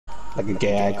like a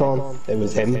gay icon. It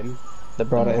was him that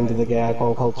brought it into the gay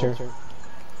icon culture.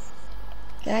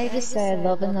 Can I just say I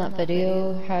love in that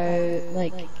video how,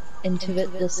 like, into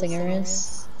it the singer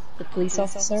is? The police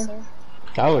officer?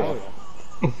 Oh,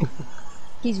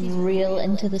 He's real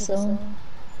into the song.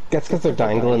 that's because they're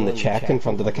dangling the check in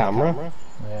front of the camera.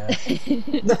 Yeah.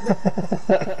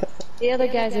 The other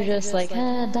guys are just like,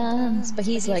 ah, dance, but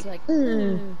he's like,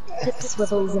 hip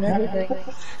swivels and everything.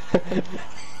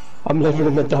 I'm living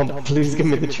in the dump, please give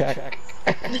me the check.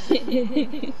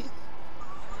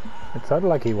 It sounded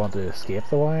like he wanted to escape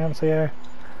the YMCA.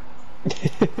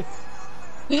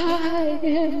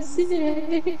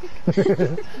 YMCA.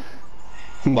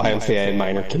 YMCA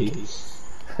minor key.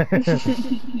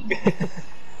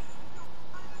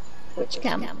 Which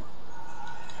camp?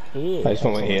 Yeah. I just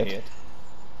want to hit.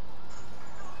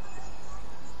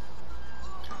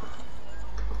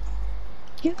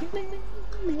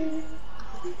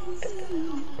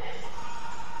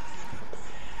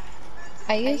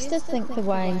 I used to think the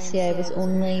YMCA was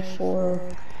only for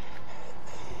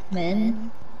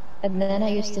men, and then I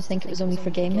used to think it was only for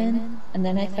gay men, and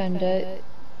then I found out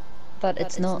that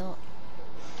it's not.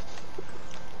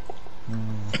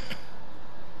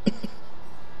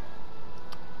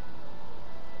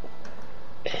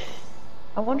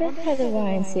 I wonder how the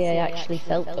YMCA actually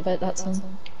felt about that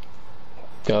song.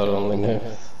 God only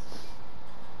knows.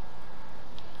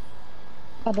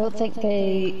 I don't think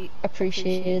they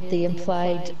appreciated the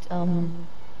implied,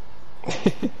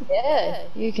 yeah,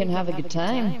 you can have a good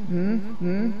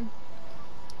time.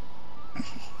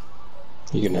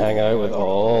 You can hang out with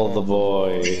all the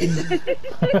boys.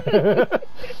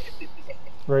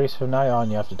 Reese, from now on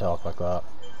you have to talk like that.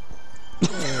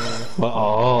 Well,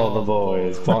 all the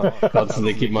boys.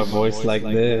 Constantly keep my voice like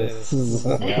this.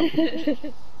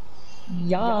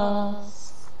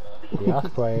 Yes. Yeah,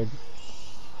 played.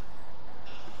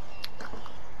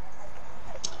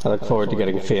 I look forward to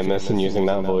getting famous and using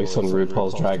that voice on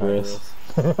RuPaul's Drag Race.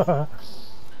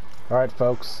 Alright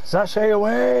folks, sashay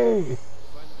away!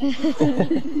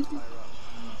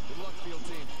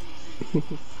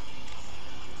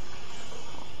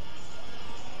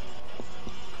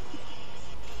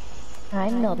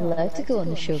 I'm not allowed to go on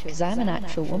the show because I'm an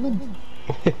actual woman.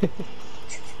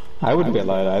 I wouldn't be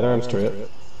allowed either, I'm straight.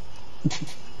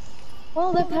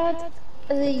 Well, they've had,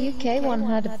 the UK one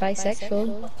had a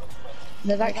bisexual.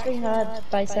 They've actually had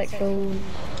bisexual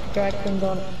drag queens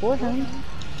on it beforehand.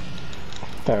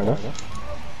 Fair enough.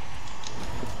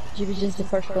 She was just the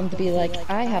first one to be like,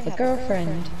 I have a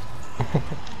girlfriend.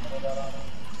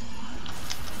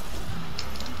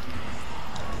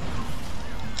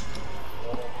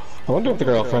 I wonder if the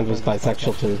girlfriend was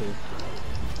bisexual too.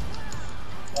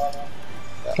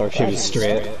 Or if she was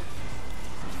straight.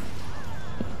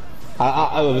 It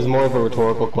was more of a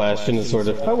rhetorical question, it's sort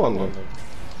of, I wonder.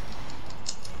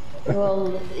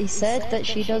 Well, he said that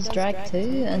she does drag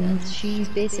too, and she's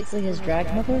basically his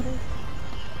drag mother.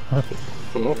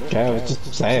 Okay, I was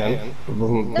just saying. I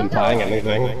wasn't implying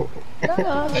anything. No,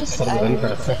 I'm just Something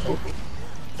interesting.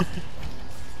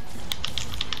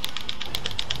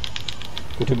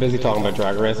 I'm too busy talking about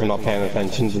Drag Race, I'm not paying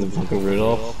attention to the fucking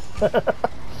Rudolph.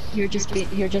 You're just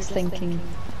thinking,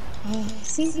 oh,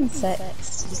 season 6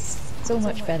 was so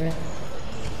much better.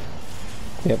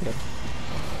 Yep.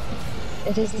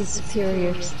 It is the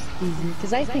superior season,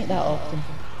 because I think that often.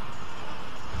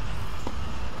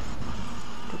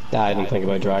 I didn't think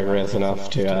about Drag Race enough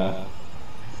to,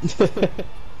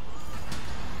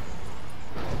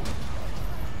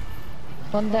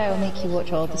 One day I'll make you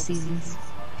watch all the seasons.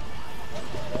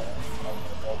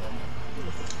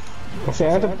 See,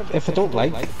 if I don't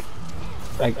like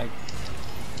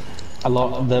a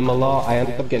lot of them I end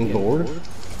up getting bored.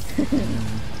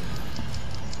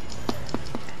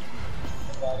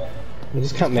 You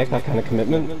just can't make that kind of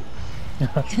commitment.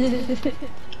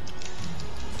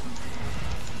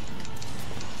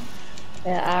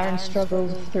 Aaron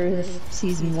struggled through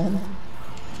season 1.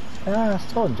 Yeah, I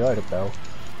still enjoyed it though.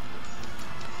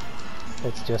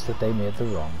 It's just that they made the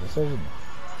wrong decision.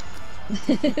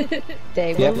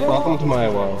 They were Yep, wrong. welcome to my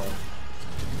world.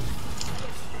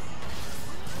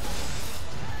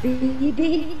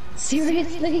 Baby,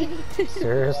 seriously?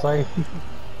 Seriously?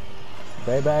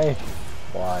 Baby?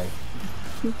 Why?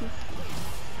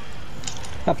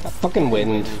 That fucking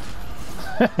wind.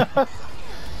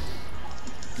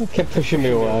 It kept pushing me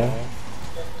away.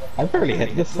 I barely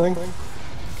hit this thing.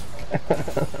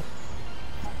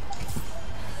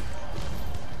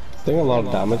 It's doing a lot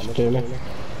of damage to me.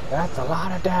 That's a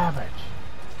lot of damage.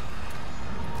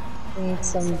 We need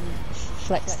some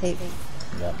flex tape.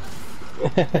 Yep.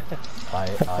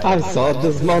 I sawed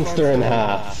this monster in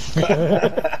half.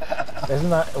 Isn't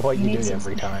that what you Need do some-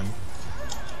 every time?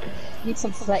 Need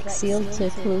some flex seal to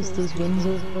close those wounds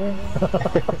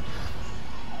over.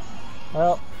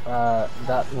 Well,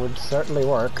 that would certainly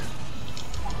work.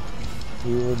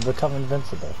 You would become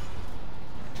invincible.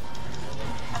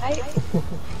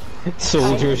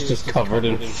 Soldiers just covered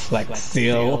in flex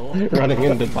seal running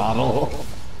into battle.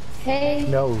 Hey,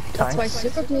 No, that's why tanks.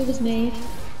 super glue was made.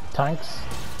 Tanks.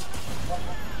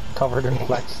 Covered in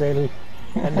flex seal.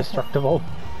 Indestructible.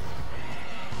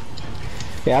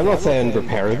 Yeah, I'm not saying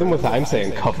repair them with it, I'm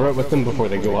saying cover it with them before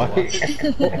they go out.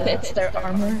 It's their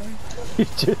armor. You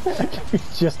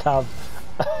just have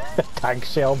a tank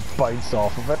shell bounce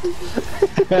off of it.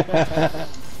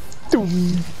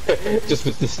 Just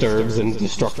with disturbs and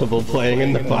destructible playing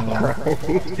in the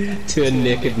background to a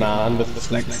naked man with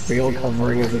flex seal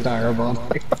covering his entire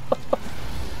body.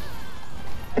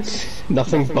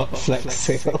 Nothing but flex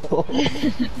seal.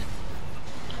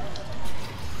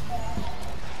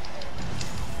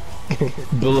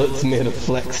 Bullets made of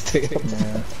flex tape.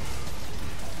 Yeah.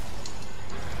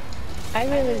 I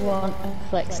really want a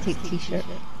flex tape t-shirt.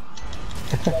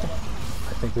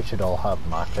 I think we should all have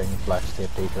matching flex tape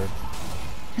t-shirts.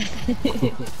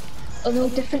 Oh no,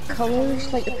 different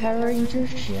colours, like the Power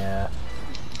Rangers. Yeah.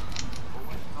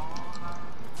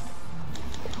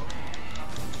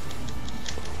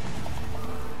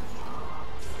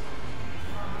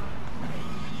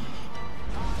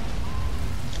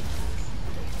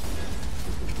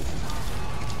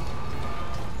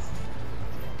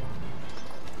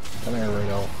 Come here,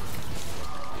 Rudolph.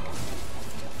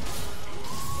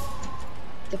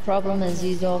 The problem is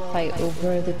you all fight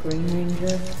over the Green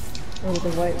Ranger or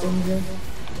the White Ranger.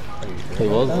 Are you sure He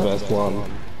about was that? the best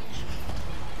one.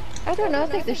 I don't know, I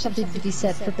think there's something to be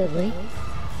said for Billy.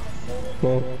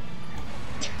 No.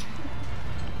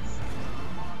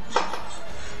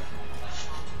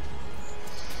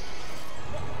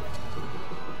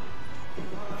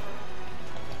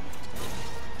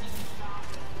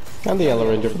 And the Yellow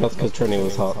Ranger, but that's because Trini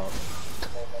was hot.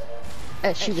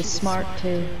 She was smart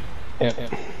too. Yeah.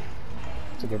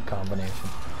 It's a good combination.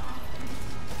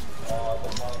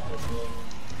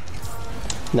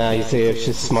 Now you see, if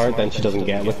she's smart, then she doesn't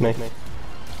get with me.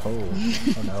 Oh,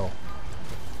 oh no.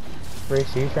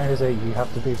 Reese, are you trying to say you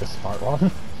have to be the smart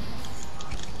one?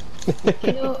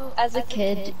 You know, as a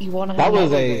kid, you want to That have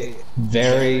was a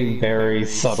very, very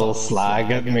subtle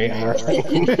slag at me, Aaron.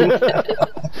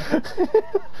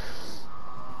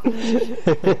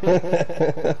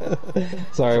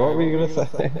 Sorry, what were you gonna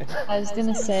say? I was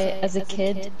gonna say, as a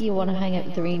kid, you want to hang out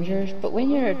with the Rangers, but when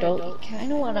you're an adult, you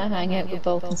kind of want to hang out with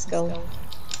Bulk and Skull.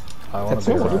 I want It's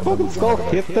to be not around a fucking them. skull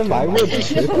hit them, I would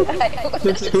too.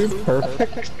 They're too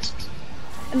perfect.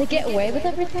 And they get away with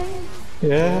everything.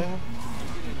 Yeah.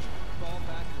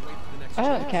 I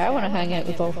don't care, I want to hang out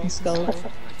with Bulk and Skull.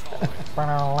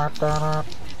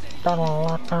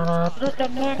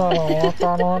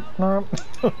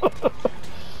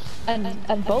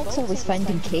 And Bulk's always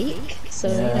finding cake, so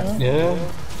Yeah. you know,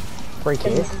 Yeah. Free is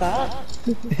cake. this that?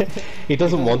 He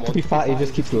doesn't want to be fat, he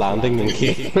just keeps landing in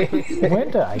cake. When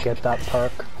did I get that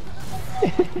perk?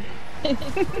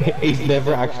 He's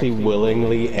never actually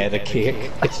willingly ate a cake.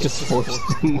 It's just forced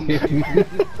in him.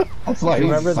 That's why Do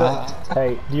you he's remember fat. that?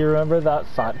 Hey, do you remember that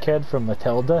fat kid from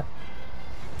Matilda?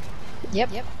 Yep.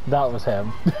 That was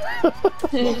him.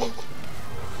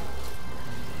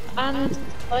 And,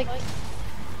 like,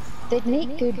 they'd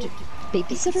make good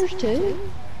babysitters too.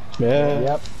 Yeah.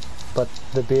 Yep. But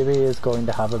the baby is going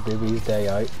to have a baby's day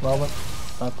out moment.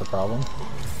 That's the problem.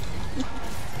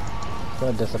 It's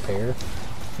gonna disappear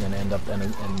and then end up in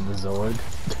the Zord.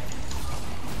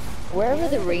 Where were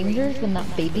the Rangers when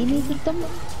that baby needed them?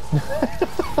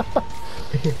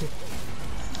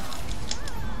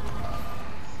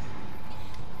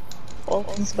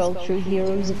 Bulk and Skull, true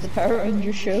heroes of the Power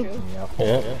Ranger show. Yep.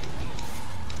 Yeah.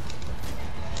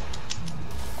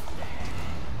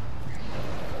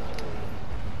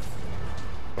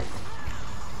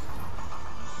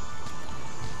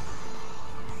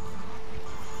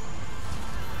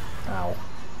 Ow.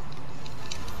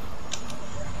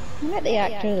 I met the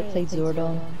actor that played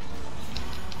Zordon.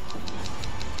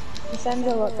 He sounds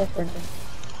a lot different.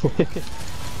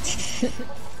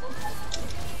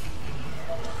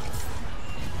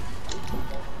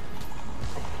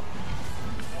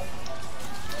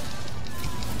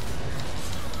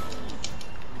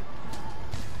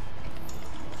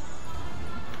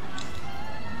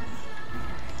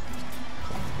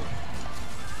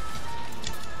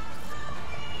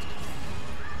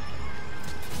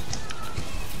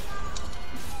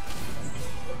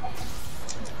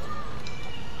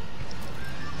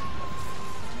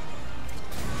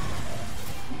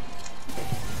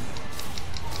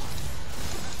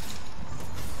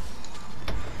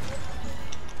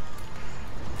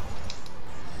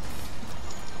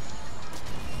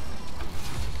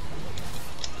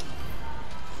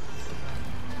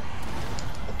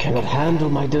 cannot handle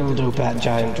my dildo, bat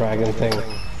giant dragon thing.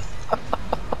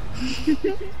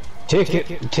 Take it,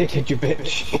 you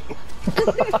bitch.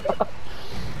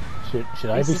 Should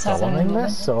I be filming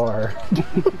this, or?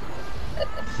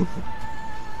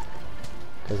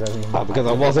 Because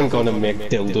I wasn't going to make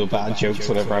dildo bat jokes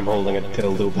whenever I'm holding a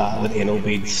dildo bat with anal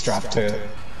beads strapped to it.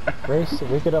 Grace,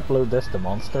 we could upload this to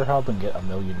Monster Hub and get 1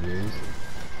 million views.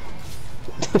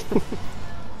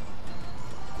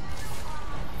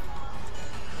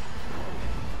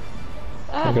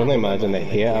 I can only imagine the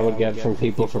hate I would get from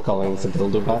people for calling this a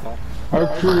dildo bat. How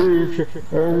dare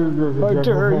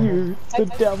you! The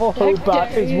Devil Ho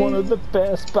Bat is one of the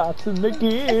best bats in the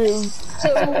game!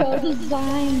 So well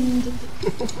designed!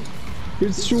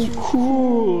 It's so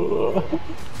cool!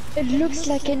 It looks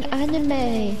like an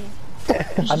anime!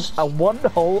 A one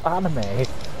whole anime!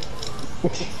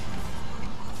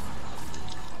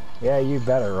 Yeah, you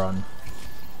better run.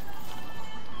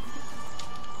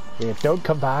 Yeah, don't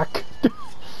come back!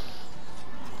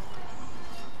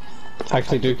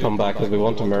 Actually, do come back because we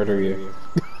want to murder you.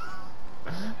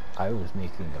 I was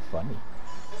making it funny.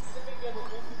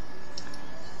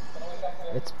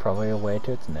 It's probably away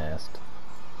to its nest.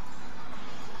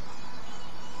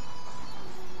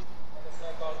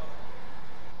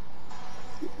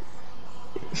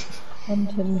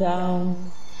 Hunt him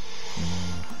down.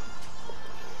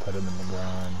 Put him in the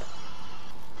ground.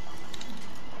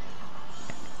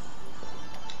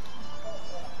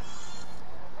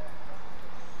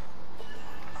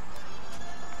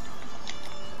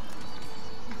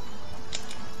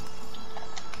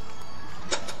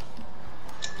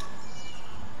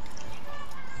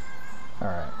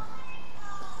 Alright.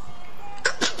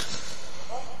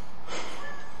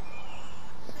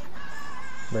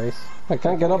 Race. I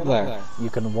can't get up there. You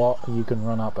can walk, you can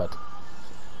run up it.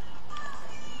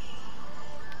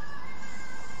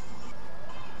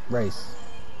 Race.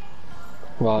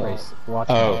 Well, Race.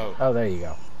 Watch oh. me. Oh, there you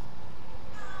go.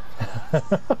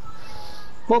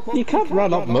 Well, you can't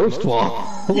run up most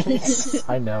walls.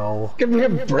 I know. Give me a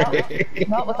break.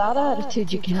 Not with that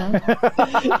attitude, you can.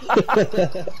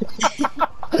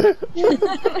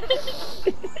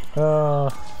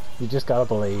 You just gotta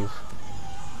believe.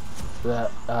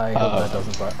 That I hope that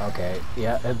doesn't bounce. Okay,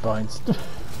 yeah, it bounced.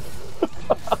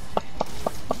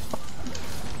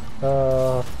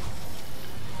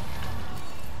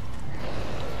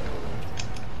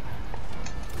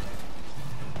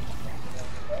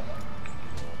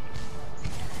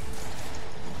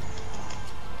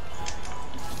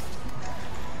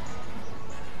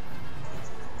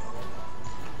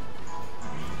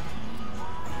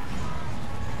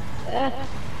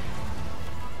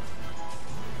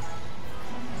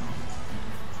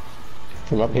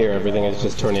 From up here, everything is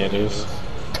just tornadoes.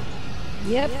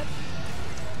 Yep.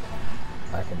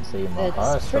 I can see my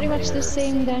house. It's pretty from much here. the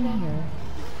same down here.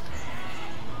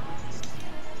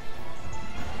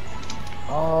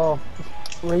 Oh,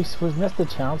 Reese, we've missed the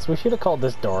chance. We should have called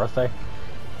this Dorothy.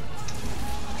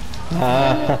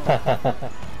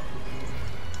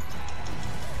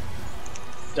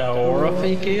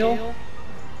 Dorothy Gale?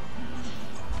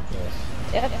 Yes.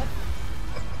 Yep.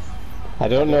 I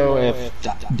don't know if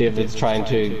David's trying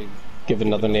to give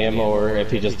another name or if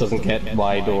he just doesn't get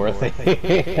why Dorothy.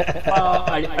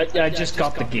 I just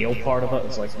got the Gale part of it.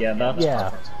 It's like, yeah, that's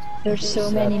perfect. There's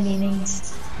so many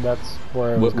meanings. That's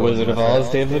where I was going Wizard of with Oz,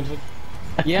 it. David?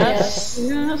 Yes,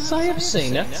 yes, I have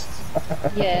seen it.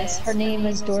 Yes, her name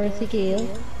is Dorothy Gale.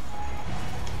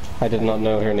 I did not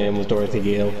know her name was Dorothy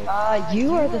Gale. Ah,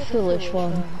 you are the foolish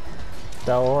one.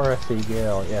 Dorothy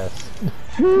Gale, yes.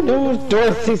 Who knows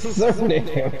Dorothy's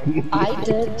surname? I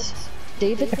did.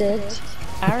 David did.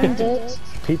 Aaron did.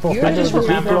 People You're under just the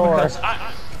remember floor. because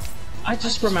I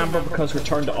just remember because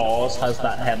Return to Oz has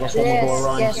that headless one Yes, go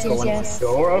around yes, going, yes.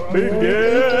 Dorothy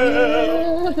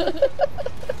Gale!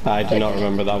 I do not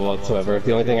remember that whatsoever.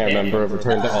 The only thing I remember of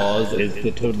Return to Oz is the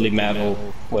totally metal,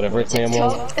 whatever its name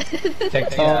was.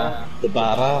 TikTok, Yeah. the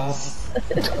badass.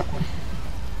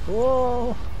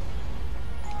 Whoa.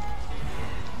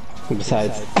 And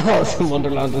besides, Alice in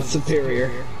Wonderland is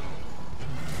superior.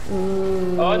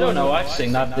 Oh, I don't know, I've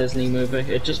seen that Disney movie.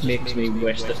 It just makes me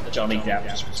wish that Johnny Depp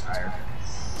just retired.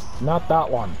 Not that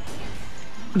one.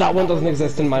 That one doesn't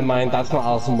exist in my mind. That's not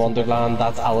Alice in Wonderland.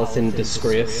 That's Alice in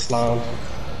Disgrace Land.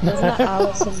 Isn't that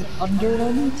Alice in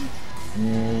Underland?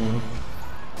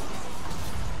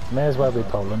 May as well be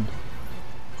Poland.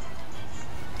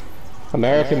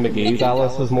 American McGee's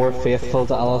Alice was more faithful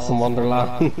to Alice in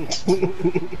Wonderland.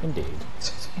 Indeed.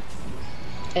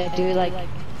 I do like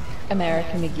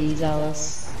American McGee's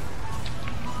Alice.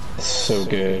 So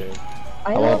good.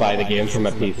 I want love, to buy the game for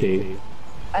my PC.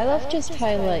 I love just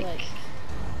how, like,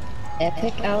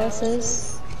 epic Alice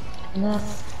is. And that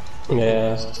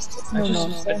Yeah. just no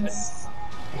nonsense.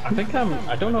 I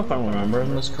don't know if I'm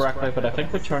remembering this correctly, but I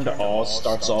think Return to Oz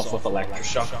starts off with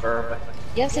electroshock therapy.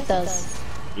 Yes, it does.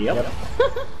 Yep.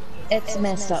 It's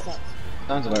messed up.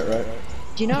 Sounds about right.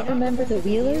 Do you not remember the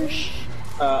Wheelers?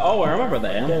 Oh, I remember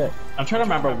them. I'm trying to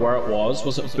remember where it was.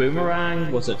 Was it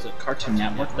Boomerang? Was it Cartoon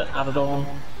Network that had it on?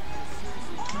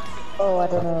 Oh, I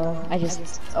don't know. I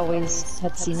just always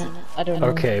had seen it. I don't know.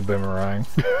 Okay, Boomerang.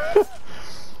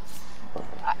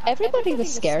 Everybody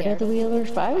was scared of the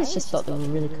Wheelers, but I always just thought they were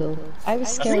really cool. I was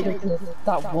scared of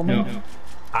that woman.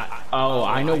 No.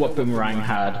 I know what Boomerang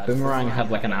had. Boomerang had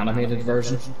like an animated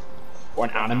version. Or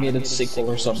an animated sequel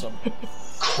or something.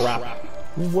 Crap.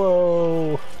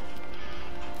 Whoa.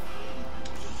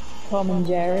 Tom and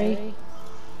Jerry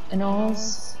and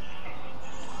Oz.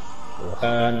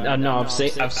 No, I've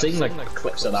seen like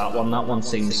clips of that one. That one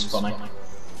seems funny.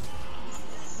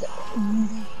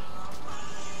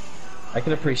 I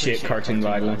can appreciate cartoon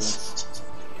violence.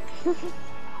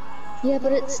 Yeah,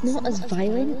 but it's not as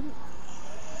violent.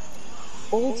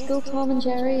 Old school Tom and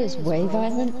Jerry is way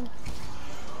violent.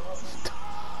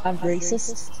 I'm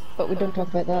racist, but we don't talk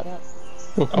about that.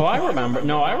 Oh, I remember.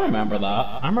 No, I remember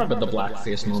that. I remember the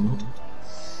blackface moment.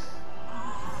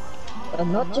 But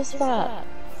not just that.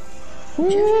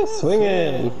 Woo,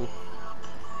 swinging.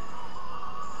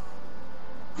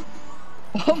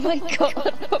 Oh my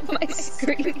god, on my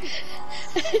screen.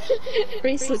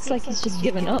 Race looks like he's just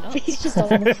given up. He's just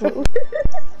on the floor.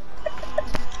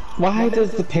 Why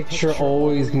does the picture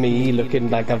always me looking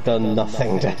like I've done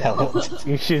nothing to help?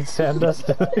 You should send us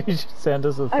a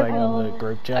thing on the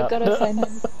group chat. I've gotta find my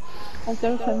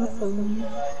phone.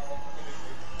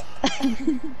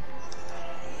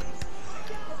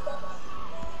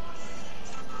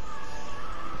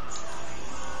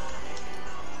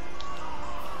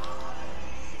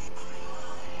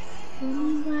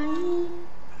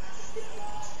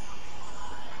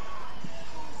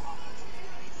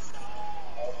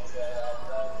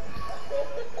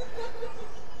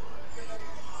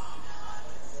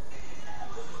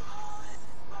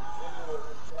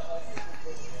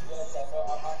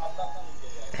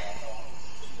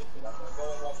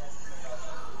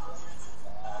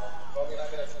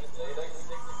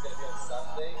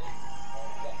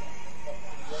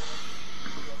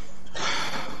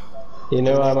 You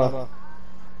know, Emma,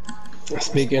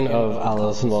 speaking of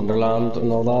Alice in Wonderland and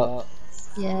all that,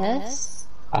 Yes?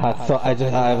 I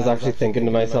was actually thinking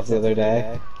to myself the other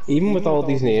day, even with all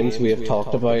these names we have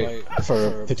talked about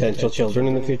for potential children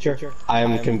in the future, I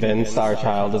am convinced our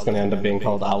child is going to end up being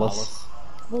called Alice.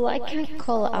 Well, I can't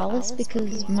call it Alice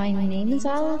because my name is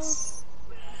Alice.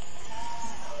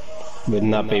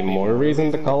 Wouldn't that be more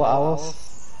reason to call it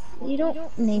Alice? You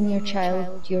don't name your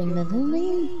child your middle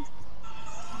name.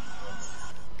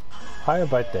 How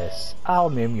about this? I'll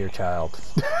name your child.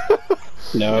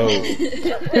 No.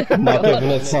 I'm not giving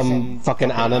it some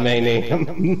fucking anime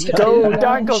name. Go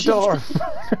Dangledorf!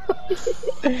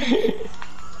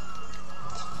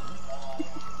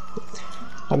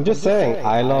 I'm just saying,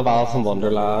 I love Alice in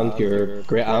Wonderland. Your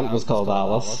great aunt was called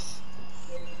Alice.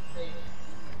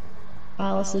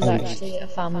 Alice is actually a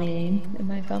family name in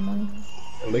my family.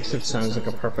 At least it sounds like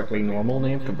a perfectly normal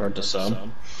name compared to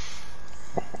some.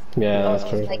 Yeah, that's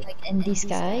true. Like Indie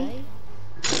Sky.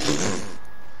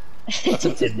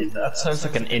 That sounds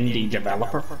like an indie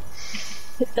developer.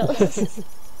 It does.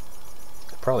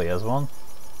 Probably is one.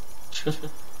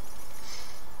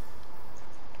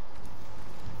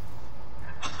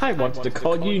 I wanted to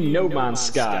call you No Man's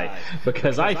Sky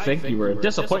because I think you were a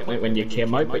disappointment when you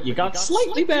came out, but you got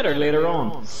slightly better later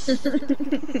on.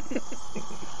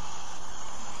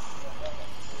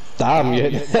 Damn,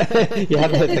 you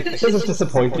had to think, this is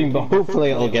disappointing, but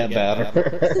hopefully it'll get better.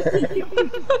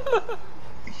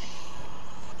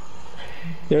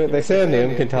 You know, they say a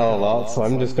name can tell a lot, so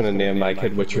I'm just gonna name my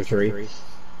kid Witcher 3.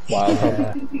 Wild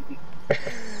Hunt.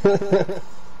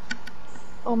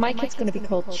 Oh, my kid's gonna be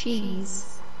called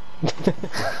Cheese.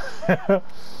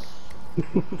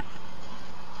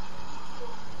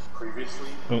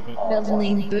 Middle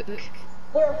name Book.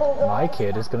 My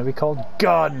kid is going to be called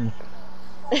Gun.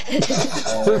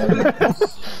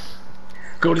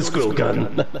 Go to school,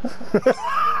 Gun.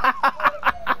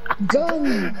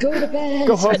 Gun, go to bed.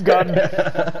 Go home, Gun.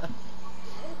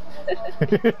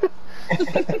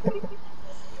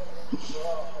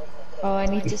 Oh, I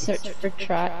need to search for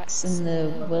tracks in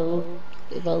the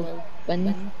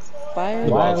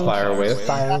Wildfire West.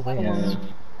 Yeah.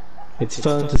 It's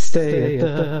fun to stay at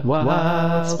the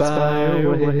Wildfire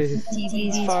West.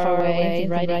 TV's far away,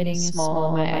 writing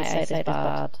small, my eyesight is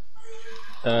bad.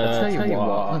 Tell you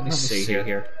what, let me see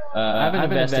here. I have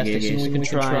an investigation we can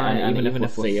try, and even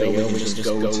if we fail, we can just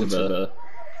go to the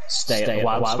stay at the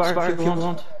Wildspire if you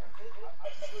want.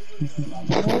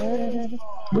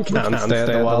 We can't stay at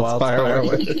the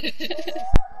Wildspire.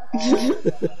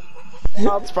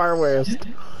 Wildspire West.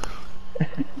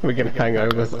 We can hang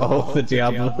out with all the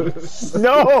Diablos.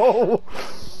 No!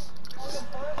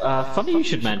 Funny you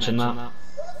should mention that.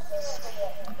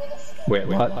 Wait,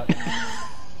 what?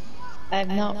 I've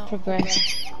not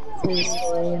progressed through the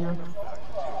story, you know.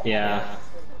 Yeah.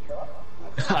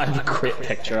 I have a great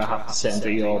picture I have to send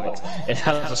to you all, but it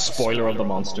has a spoiler of the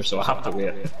monster, so I have to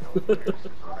wait.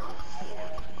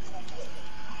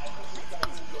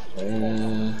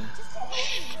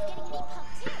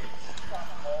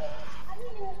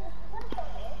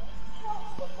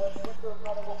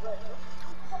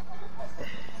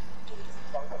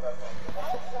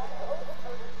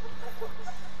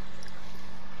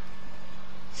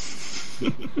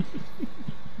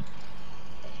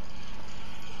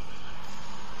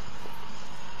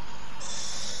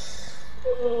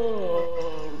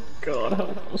 Oh, God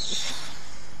help us.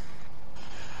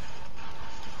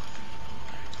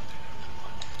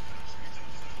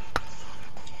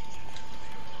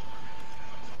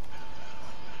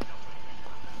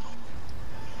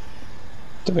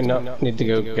 Do we not need to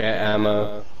go get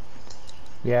ammo?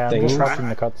 Yeah, I'm just watching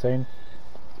the cutscene.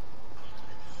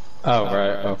 Oh,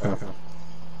 right, okay.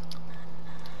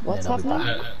 What's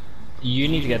happening? You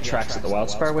need to get tracks at the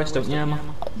Wildspire West, don't you, Emma?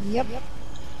 Yep.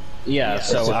 Yeah,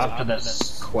 so after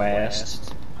this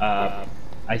quest, I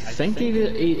think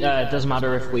it doesn't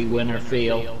matter if we win or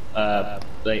fail,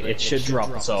 it should drop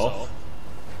us off.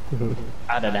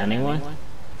 At it anyway.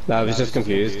 No, I was just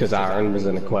confused because Aaron was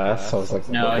in a quest, so I was like...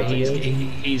 No,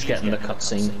 he's getting the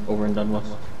cutscene over and done with.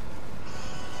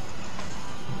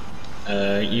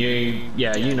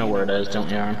 You know where it is, don't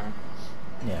you, Aaron?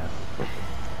 Yeah.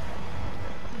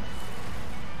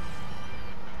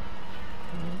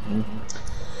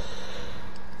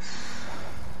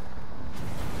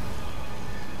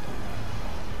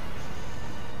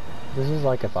 This is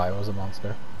like if I was a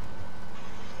monster.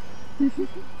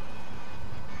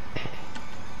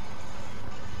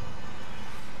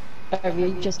 Are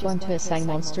we just going to assign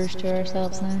monsters to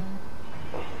ourselves now?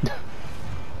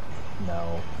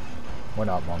 No. We're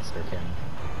not Monster King.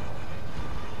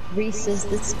 Reese is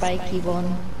the spiky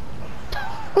one.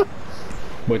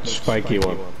 Which spiky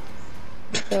one?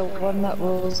 The one that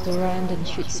rolls around and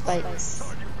shoots spikes.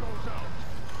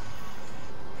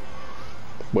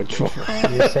 Which one?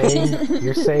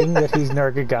 You're saying that he's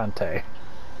Nergigante.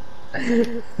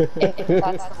 If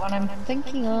that's the one I'm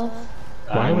thinking of.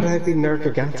 Why would I be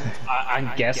Nergigante? I'm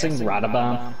guessing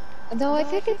Radaban. No, I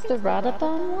think it's the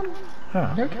Radaban one.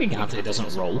 Huh. Nergigante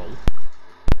doesn't roll.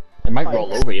 It might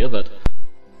roll over you, but...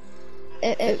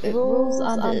 It rolls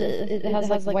and it has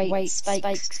like white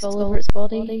spikes all over its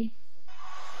body.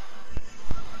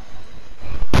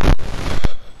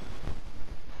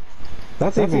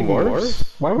 That's even worse.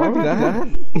 Why would I do that?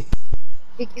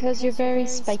 Because you're very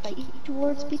spiky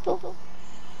towards people.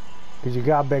 Because you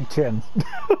got a big chin.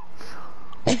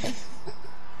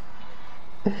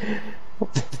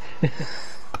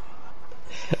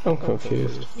 I'm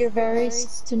confused. You're very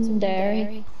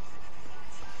tsundere.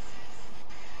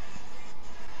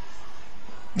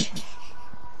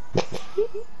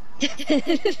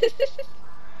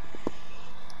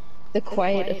 The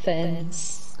quiet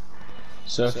offense.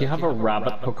 So if you have a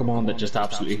rabbit Pokemon that just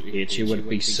absolutely hates you, would it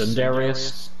be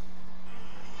Sundarius?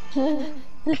 I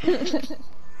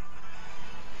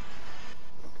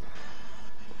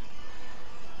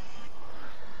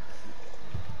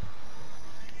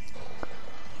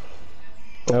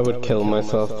would kill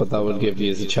myself, but that would give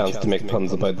you a chance to make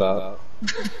puns about that.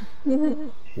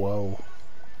 Whoa.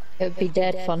 It would be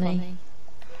dead funny.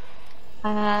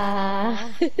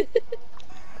 Ah.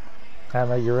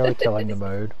 Emma, you're really killing the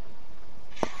mood.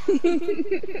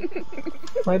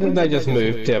 Why didn't I just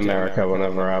move to America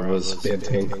whenever I was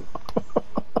 18? Because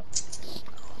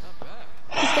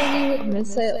then you would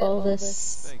miss out all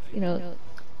this, you know,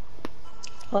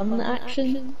 fun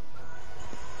action.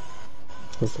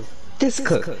 This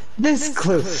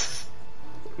close.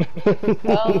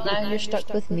 Well, now you're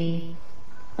stuck with me.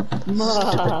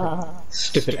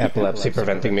 Stupid epilepsy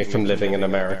preventing me from living in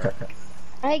America.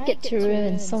 I get to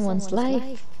ruin someone's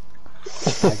life.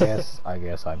 I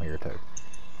guess I'm here too.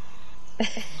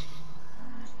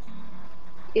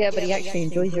 Yeah, but he actually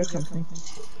enjoys your company.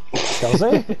 Does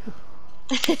he?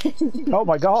 Oh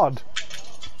my god!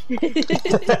 You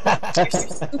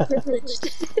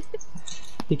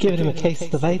giving him a taste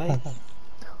of the vapor.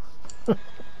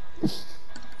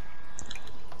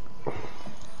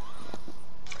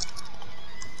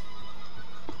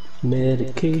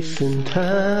 Medication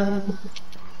time.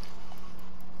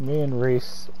 Me and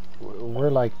Reese, we're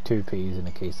like two peas in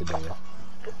a quesadilla.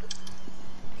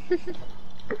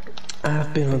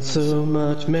 I've been on so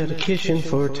much medication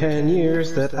for 10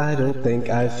 years that I don't think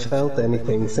I've felt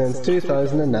anything since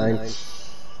 2009.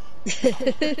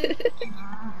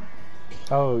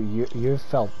 Oh, you've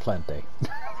felt plenty.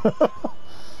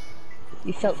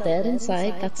 You felt dead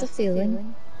inside, that's a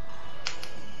feeling.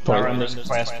 Darren, there's a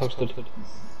quest posted.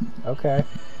 Okay.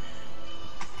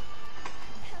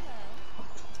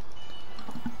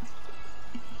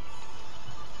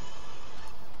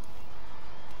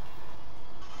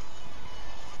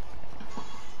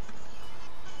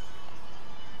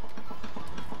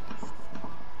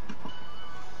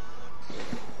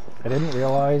 I didn't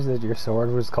realize that your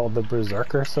sword was called the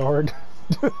Berserker sword.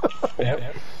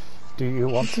 Yep. Do you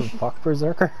want some fuck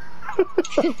Berserker?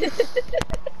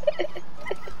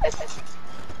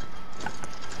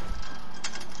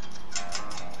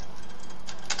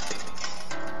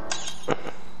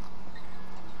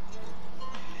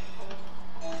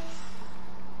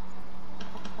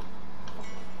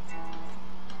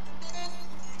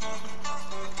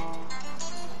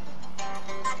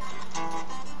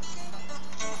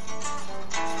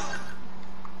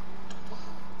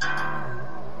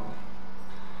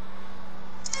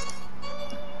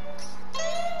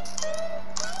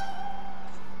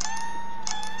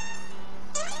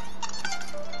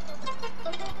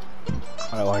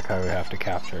 I like how we have to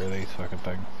capture these fucking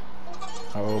things.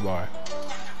 Oh boy.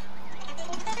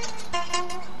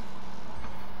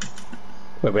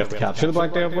 Wait, we have to capture the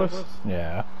Black Diablos?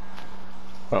 Yeah.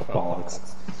 Oh,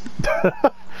 bollocks.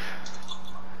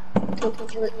 Don't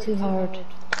kill it too hard.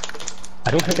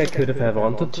 I don't think I could if I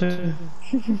wanted to.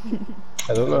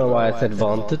 I don't know why I said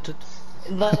wanted.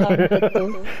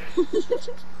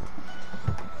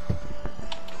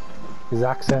 His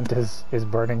accent is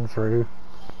burning through.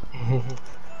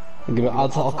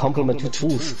 I'll compliment you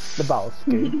truth. The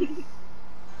Balski.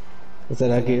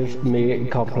 Then I give me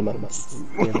compliments.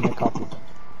 Give him a compliment.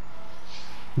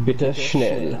 Bitte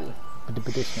schnell.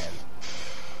 Bitte schnell.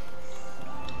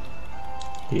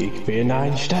 Ich bin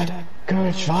ein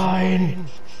starkes Schwein.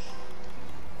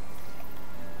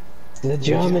 The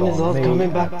German is all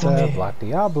coming back to me. Black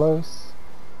Diablos.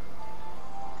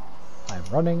 I'm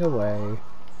running away.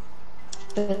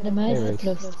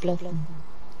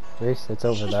 Reese, it's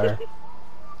over there.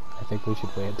 I think we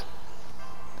should wait.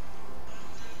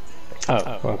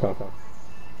 Oh, okay.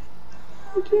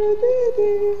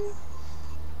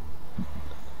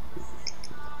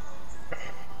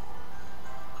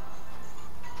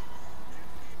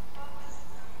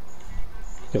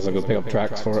 Guess I'll go pick up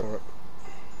tracks for it.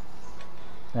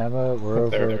 Emma, we're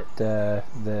over at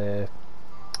the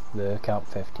count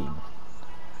 15.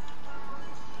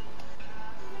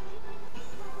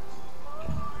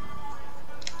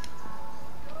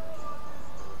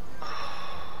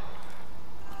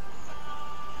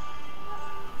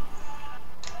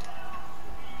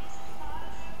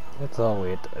 Let's all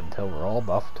wait until we're all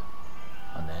buffed,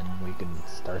 and then we can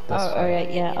start this. Oh,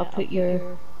 alright, yeah, I'll put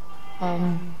your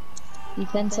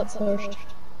defense up first.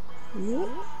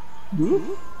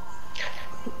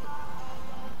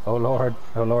 Oh Lord,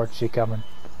 she coming.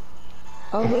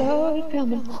 Oh Lord,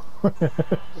 coming.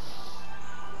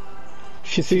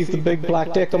 She sees the big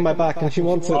black dick on my back and she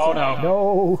wants it. Oh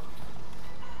no.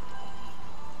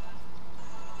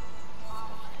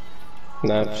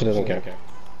 No! No, she doesn't care.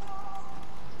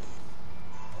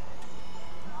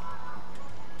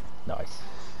 Nice.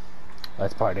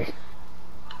 Let's party.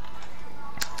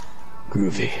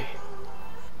 Groovy.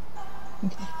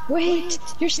 Wait,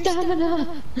 your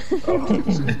stamina!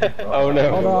 Oh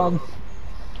no. Hold on.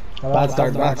 Bad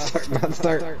start.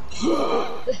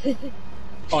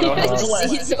 Oh no, I just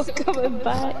see Zo coming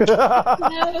back.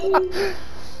 No!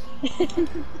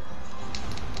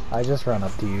 I just ran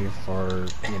up to you for,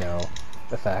 you know,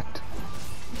 effect.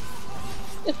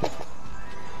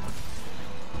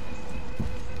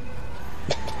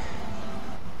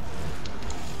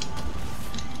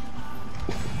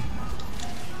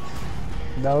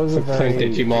 That was a Playing very...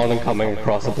 Digimon and coming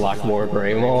across a Blackmore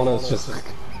Greymon is just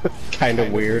kind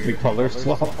of weird. We color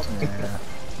swapped Yeah.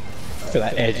 for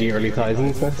that edgy early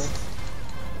thousands.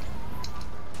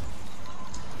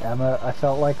 Emma, I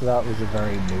felt like that was a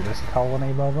very nudist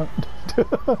colony moment.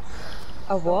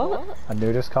 A what? A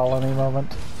nudist colony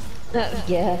moment.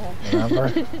 Yeah.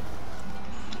 Remember?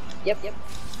 Yep.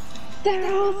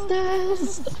 They're all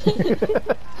styles!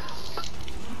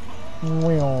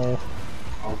 Well,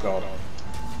 Oh god.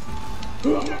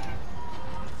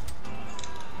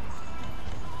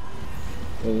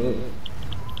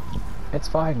 It's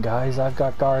fine, guys. I've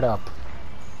got guard up.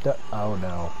 Oh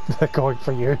no. They're going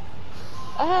for you.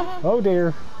 Oh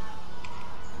dear.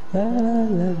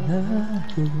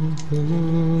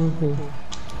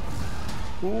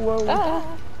 Whoa.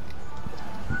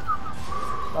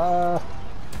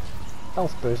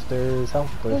 Health boosters,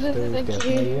 health boosters. Thank Give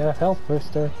you. me a health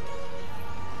booster.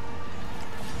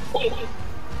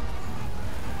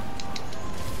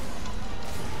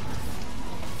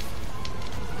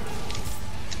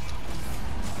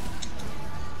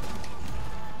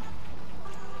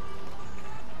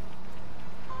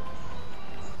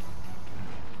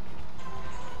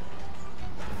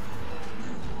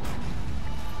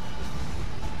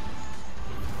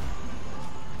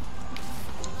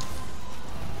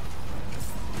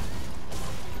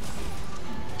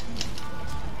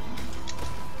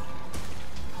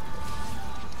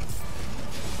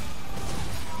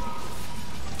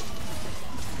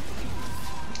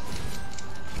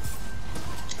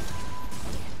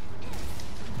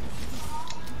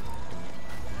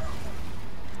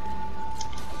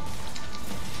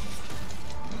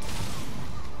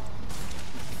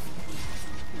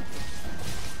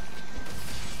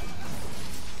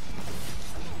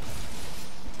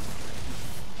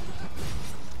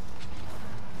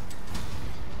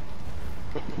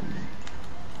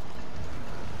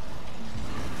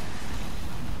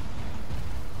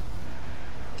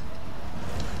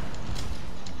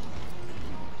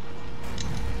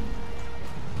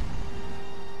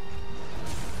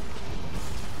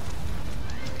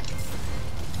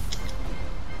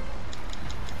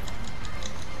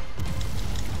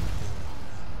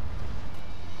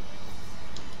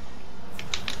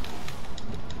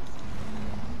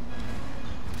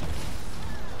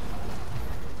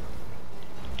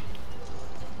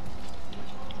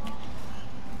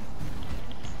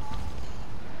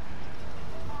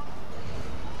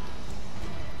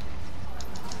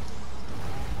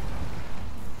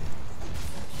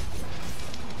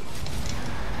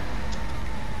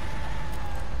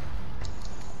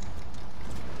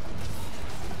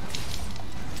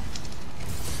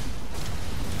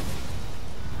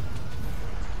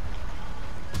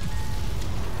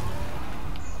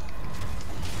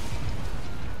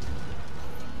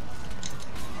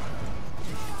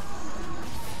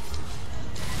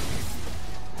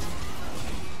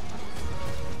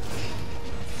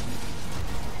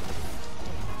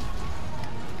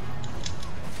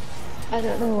 I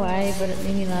don't know why, but it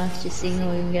made me laugh just seeing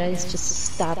all you guys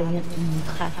just stabbing it and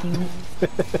clapping it.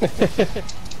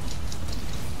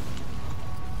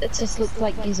 It just looked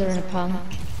like these are in a panic.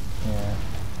 Yeah.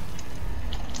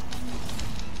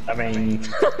 I mean,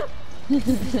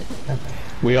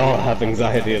 We all have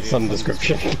anxiety of some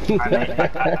description.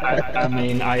 I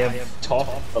mean, I have taught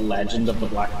the legend of the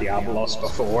Black Diabolos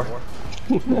before.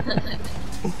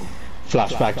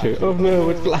 Flashback to, oh no,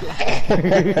 it's black.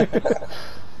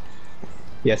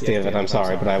 Yes, David, I'm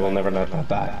sorry, but I will never let that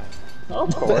die.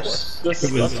 Of course. This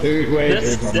is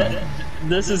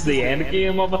the end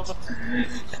game of it.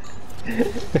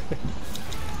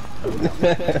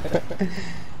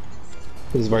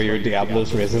 This is where your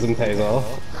Diablos racism pays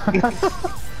off.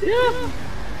 Yeah.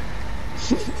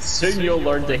 Soon you'll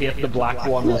learn to hate the black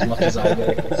one as much as I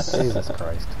do. Jesus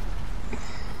Christ.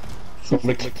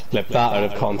 Somebody clip that out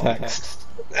of context.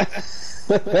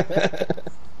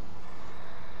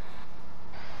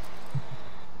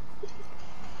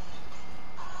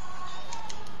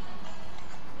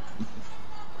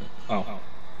 Oh.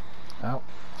 Oh,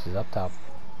 she's up top.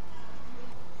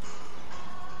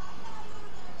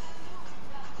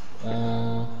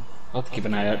 I'll have to keep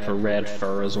an eye out for red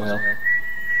fur as well.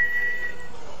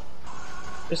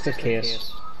 Just in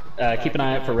case. Keep an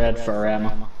eye out for red fur,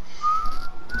 Emma.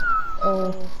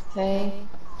 Okay.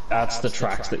 That's the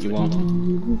tracks that you want.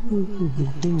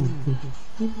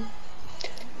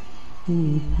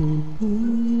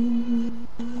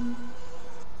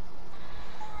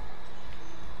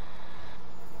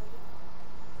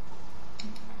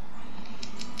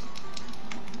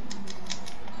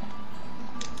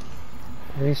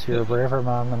 At least you're a braver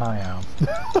man than I am.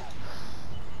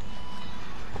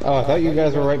 Oh, I thought you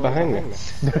guys were right behind me.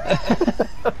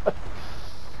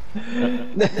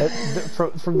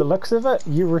 From the looks of it,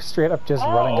 you were straight up just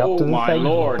running up to the thing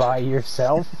by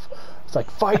yourself. It's like,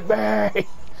 fight me!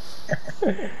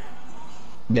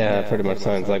 Yeah, pretty much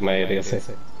sounds like my idiocy.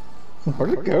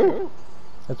 Where'd it go?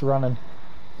 It's running.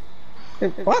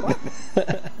 What?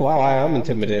 Wow, I am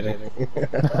intimidating.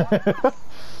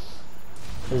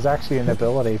 There's actually an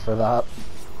ability for that.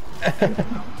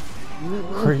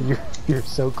 Where you're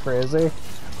so crazy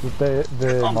that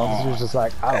the monster's just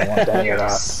like, I don't want any of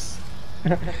that.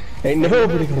 Ain't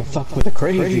nobody gonna fuck with a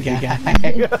crazy guy.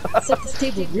 Set this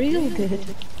table real good.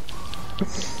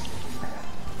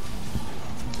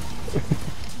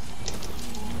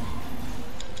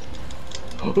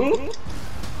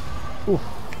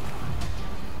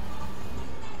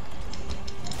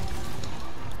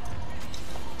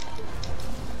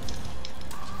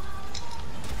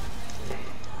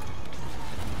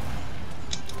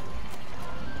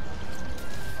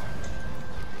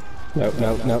 Nope,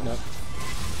 nope, nope.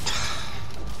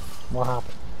 What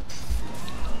happened?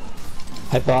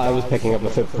 I thought I was picking up a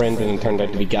footprint and it turned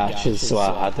out to be gotchas, so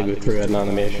I had to go through an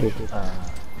animation.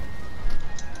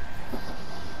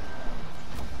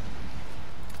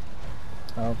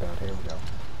 Oh god, here we go.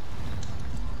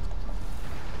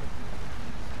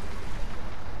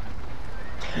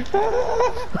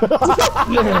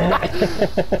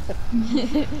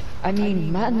 I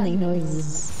mean, manly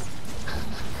noises.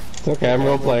 It's okay, I'm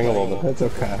role-playing a woman, it's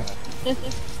okay.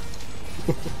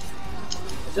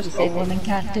 You say women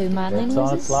can't do manly It's on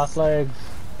its noises? last legs.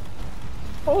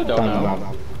 Oh, I don't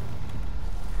know.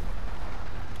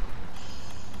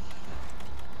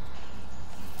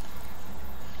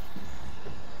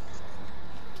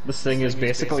 This thing is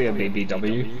basically a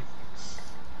BBW.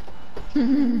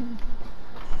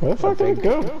 Where the fuck did it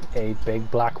go? A big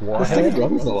black This thing warhead.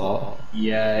 runs a lot.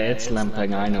 Yeah, it's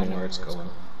limping. I know where it's going.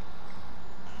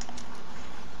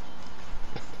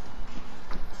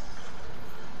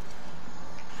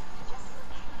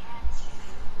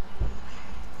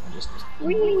 I just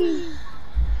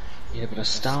need a bit of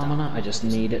stamina. I just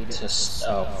need it to.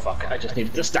 Oh fuck! I just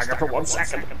need to stagger for 1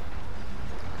 second.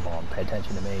 Come on, pay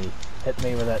attention to me. Hit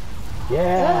me with it.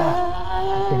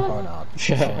 Yeah! Or not.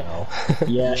 Yeah. Oh, no.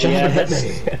 Yeah, yeah.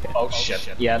 This, oh shit!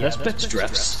 Yeah, this bitch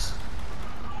drifts.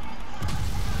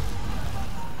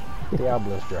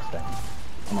 Diablo's drifting.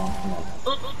 Come on, come on.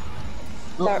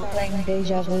 Start playing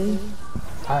Deja Vu.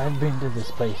 I've been to this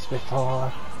place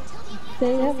before.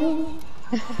 Deja Vu.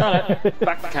 Got it.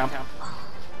 Back to camp.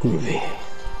 Movie.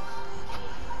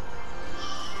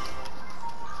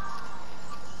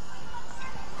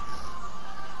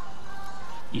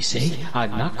 You see,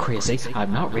 I'm not crazy.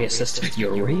 I'm not racist.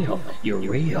 You're real. You're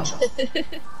real.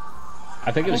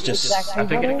 I think it was just. I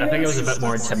think it was a bit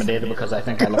more intimidated because I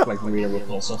think I look like real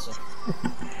repulsive.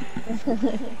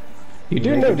 You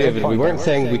do know, David, we weren't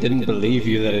saying we didn't believe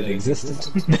you that it existed.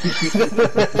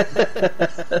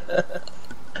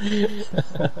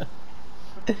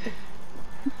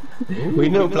 We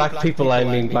know black people, I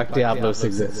mean black Diablos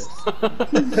exist.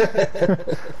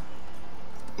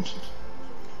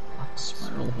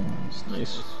 Spiral horns,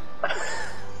 nice.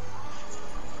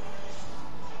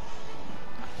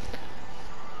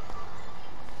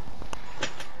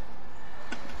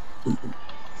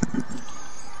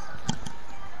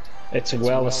 It's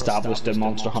well established in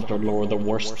Monster Hunter lore the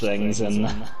worst things in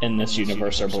this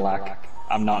universe are black.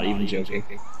 I'm not even joking.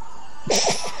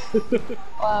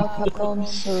 Wow,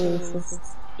 Capcom's so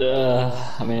racist.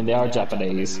 I mean, they are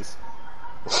Japanese.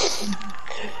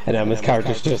 And Emma's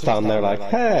character's just on there like,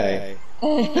 hey!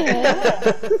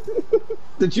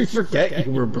 Did you forget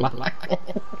you were black?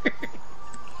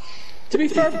 To be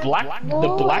fair,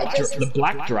 the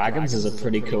Black Dragons is a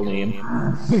pretty cool name.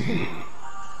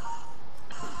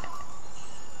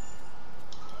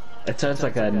 It sounds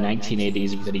like a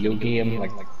 1980s video game,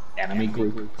 like enemy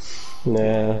group.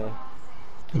 Nah.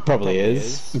 It probably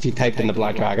is. If you typed in the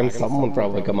Black Dragon, something would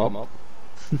probably come up.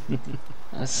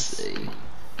 Let's see.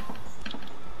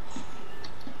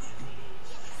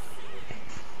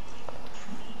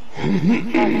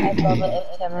 I'd love it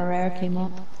if Temeraire came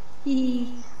up.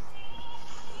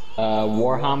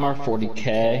 Warhammer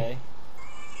 40k.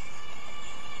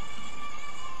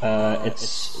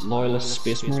 It's Loyalist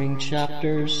Space Marine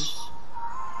chapters.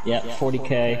 Yeah,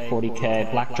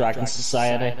 40k. Black Dragon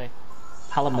Society.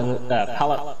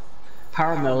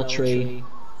 Paramilitary,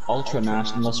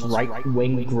 ultra-nationalist,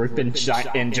 right-wing group in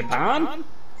Japan?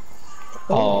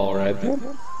 Alright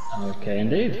then. Okay,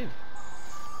 indeed.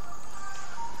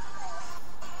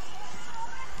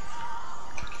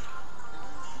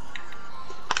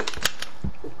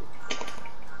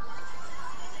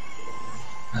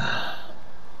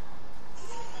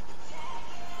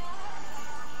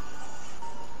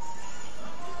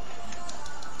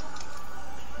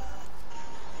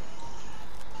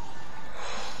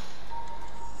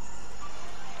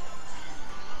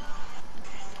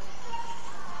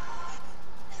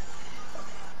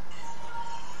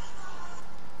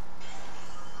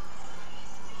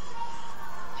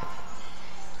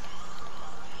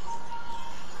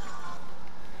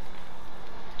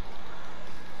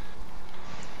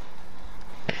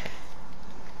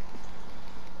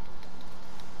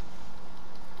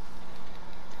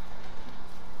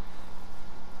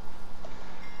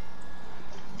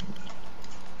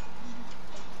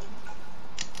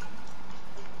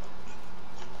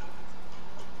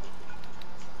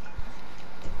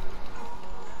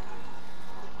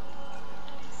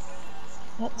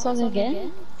 song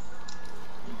again?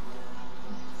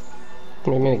 I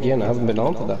mean, again, I haven't been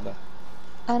on to that.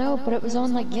 I know, but it was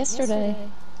on like yesterday.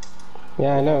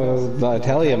 Yeah, I know. I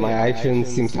tell you, my iTunes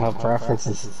seems to have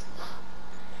preferences.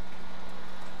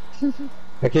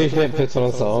 Occasionally it puts on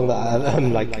a song that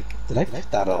I'm like, did I put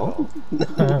that on?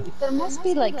 There must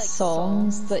be like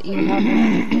songs that you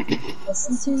haven't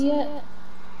listened to yet.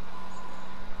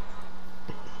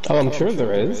 Oh, I'm sure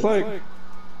there is. Like,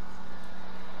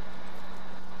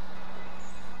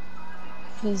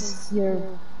 Because your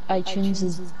iTunes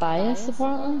is biased,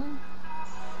 apparently.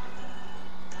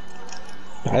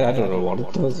 I don't know what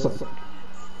it does.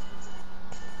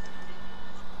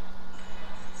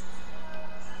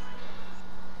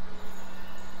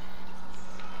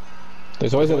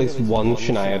 There's always at least one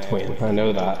Shania Twain. I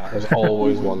know that. There's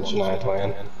always one Shania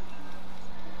Twain.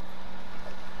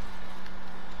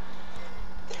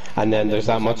 And then there's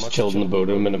that much Children of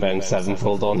Bodom and Avenged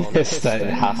Sevenfold on this that it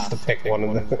has to pick one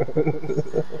of them.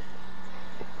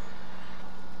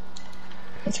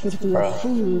 It would be a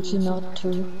fool to not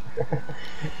to.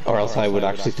 Or else I would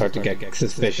actually start to get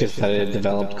suspicious that it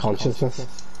developed consciousness.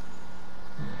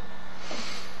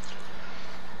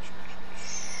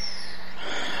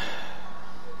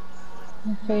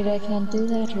 I'm afraid I can't do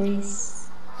that, Reese.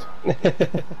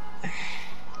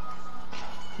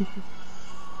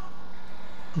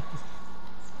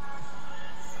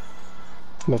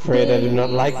 I'm afraid I do not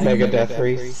like Megadeth,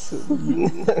 Reese.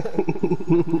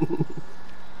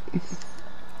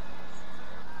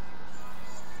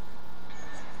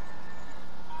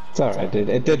 It's alright,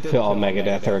 it did feel all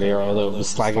Megadeth earlier, although it was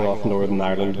slagging off Northern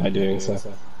Ireland by doing so.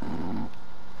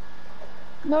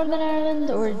 Northern Ireland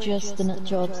or just the nut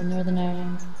jobs in Northern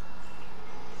Ireland?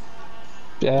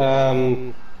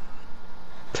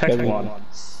 Pick one.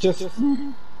 Just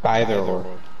either or.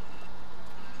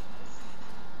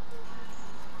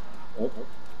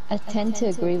 I tend to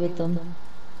agree with them.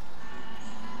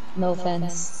 No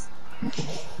offense.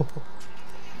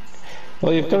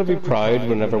 Well, you've got to be proud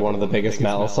whenever one of the biggest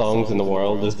metal songs in the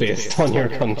world is based on your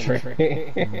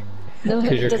country. No,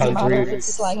 it your doesn't matter if country,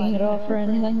 it's slagging it off or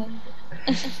anything.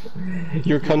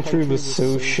 your country was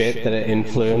so shit that it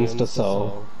influenced us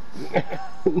all.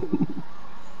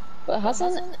 But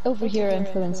hasn't over here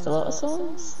influenced a lot of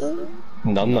songs, though?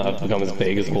 None that have become as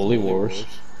big as Holy Wars.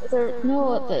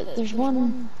 There's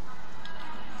one...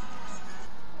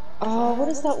 Oh, what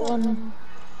is that one?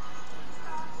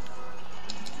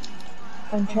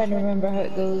 I'm trying to remember how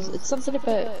it goes. It's something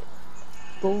about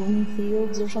golden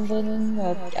fields or something.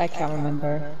 I can't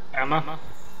remember. Emma?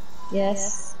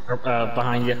 Yes.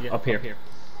 Behind you, up here.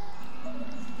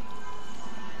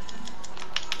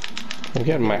 I'm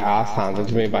getting my ass handed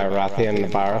to me by Rathy and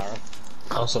Navareth.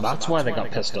 Oh, so that's why they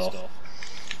got pissed off.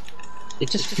 It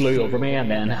just flew over me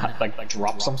and then like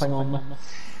dropped something on me.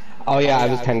 Oh yeah, I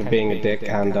was kind of being a dick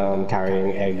and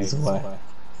carrying eggs away.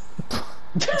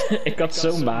 It got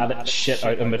so mad it shit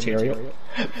out the material.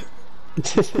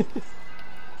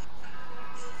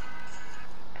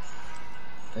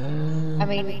 I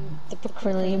mean, the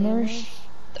Proclaimers,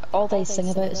 all they sing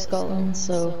about is Scotland,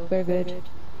 so we're good.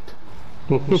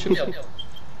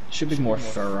 Should be more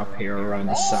fur up here around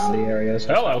the sandy areas.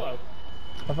 Hello!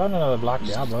 I found another Black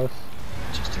Diablo.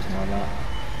 Just ignore that.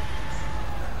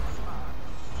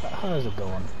 How is it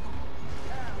going?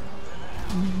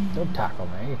 Don't tackle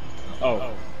me.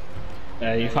 Oh.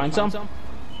 You find some?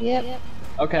 Yep.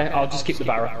 Okay, I'll just keep the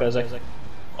barrack busy.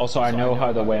 Also, I know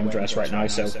how the way I'm dressed right now,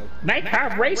 so... Make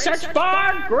her research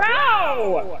bar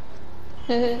grow!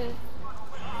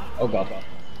 Oh god.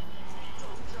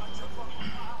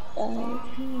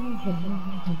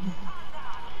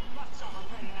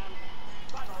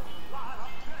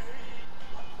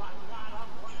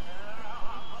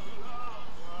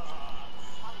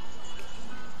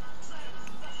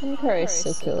 Tim Curry's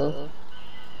so cool.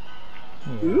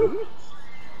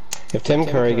 If Tim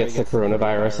Curry gets the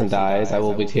coronavirus and dies, I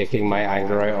will be taking my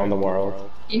anger out on the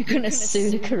world. You're gonna sue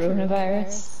the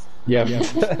coronavirus? Yep.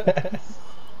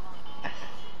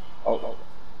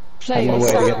 Play I'm away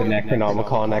to yourself. get the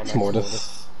Necronomicon Ex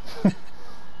Mortis.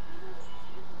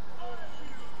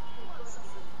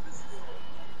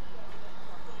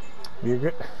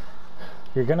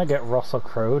 You're gonna get Russell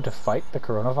Crowe to fight the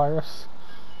coronavirus?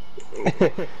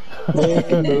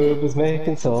 Making moves,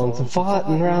 making songs, and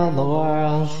fighting around the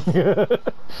world.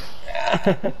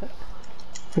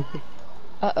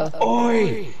 Uh-oh.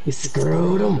 Oi! You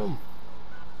screwed him!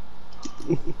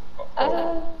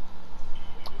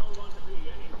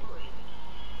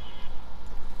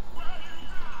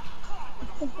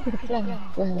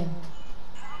 Well,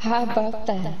 how about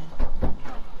that?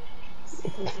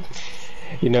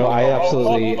 You know, I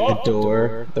absolutely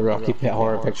adore the Rocky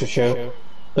Horror Picture Show,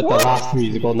 but the last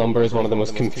musical number is one of the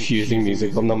most confusing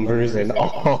musical numbers in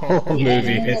all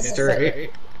movie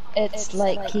history. It's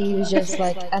like he was just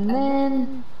like, and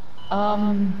then,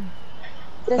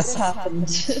 this happened.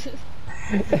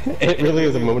 It really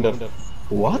is a moment of,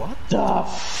 what the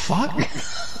fuck?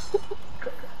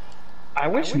 I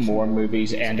wish more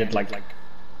movies ended like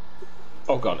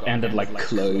oh god, ended like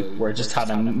Clue, where it just had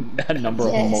a number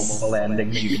of multiple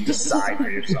endings you could decide for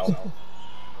yourself.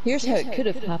 Here's how it could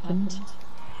have happened.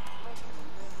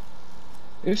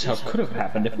 Here's how it could have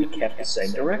happened if we kept the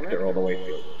same director all the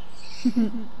way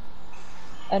through.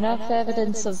 Enough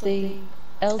evidence of the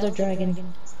Elder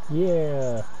Dragon.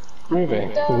 Yeah. Movie.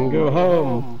 We can go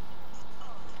home.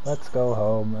 Let's go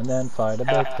home and then fight a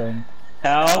big thing.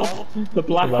 Help! The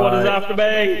black one is after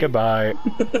me! Goodbye.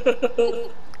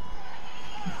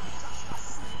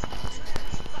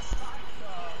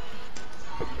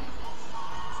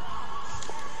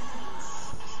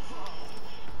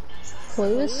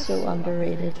 Clue is so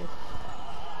underrated.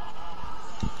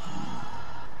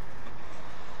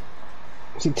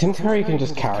 See, Tim Curry can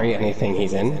just carry anything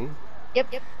he's in.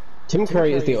 Yep. Tim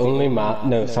Curry is the only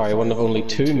one of only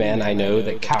two men I know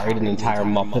that carried an entire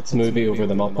Muppets movie over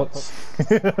the Muppets.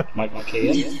 Michael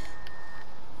Caine?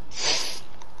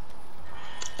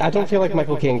 I don't feel like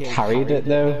Michael Caine carried it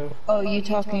though. Oh, you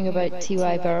talking about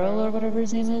T.Y. Burrell or whatever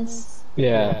his name is?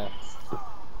 Yeah.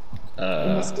 You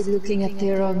must be looking at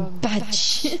the wrong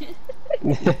badge.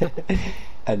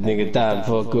 I think it's time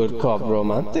for a good cop,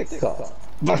 romantic cop.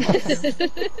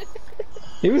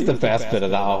 He was the best bit of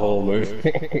that whole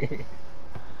movie.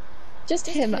 Just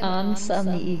him and Sam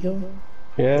the Eagle.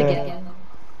 Yeah. Together.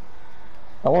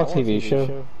 I want a TV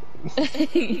show.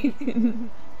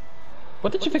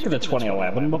 What did you think of the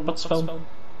 2011 Muppets film?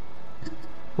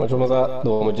 Which one was that? The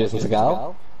one with Jason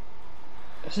Segel?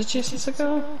 Is it Jason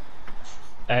Segel?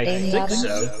 I Amy think Adams?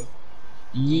 so.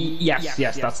 Yes,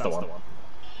 that's the one.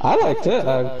 I liked it,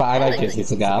 but I like Jason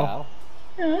Segel.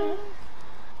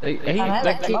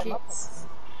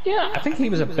 Yeah, I think he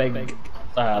was a big,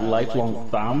 lifelong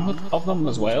fan of them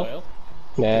as well.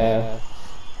 Yeah.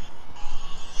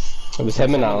 It was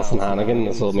him and Alison Hannigan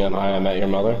that sold me on How I Met Your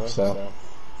Mother, so...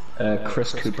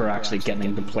 Chris Cooper actually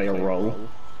getting to play a role.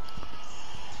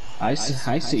 I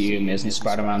see you, Amazing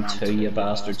Spider-Man 2, you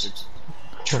bastards.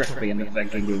 Tricked me into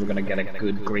thinking we were going to get a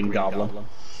good Green Goblin.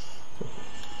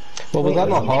 Well, was that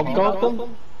not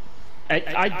Hobgoblin?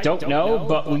 I don't know,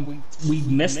 but we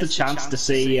missed the chance to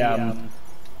see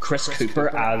Chris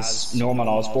Cooper as Norman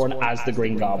Osborn as the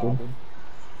Green Goblin.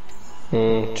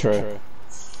 True.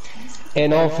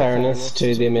 In all fairness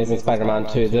to The Amazing Spider-Man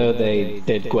 2 though, they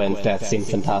did Gwen's death scene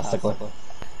fantastically.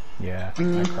 Yeah,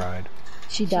 I cried.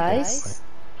 She dies?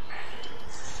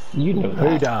 You know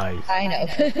Who that. dies? I know.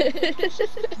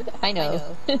 I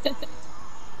know.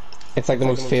 It's like the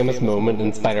most famous moment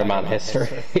in Spider-Man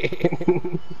history.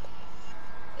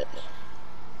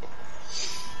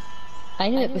 I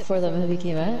knew it before the movie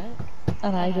came out.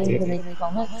 And I didn't read the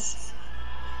comics.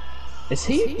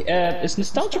 Is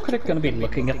Nostalgia Critic going to be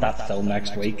looking at that film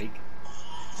next week?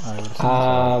 I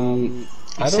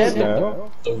don't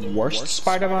know. The worst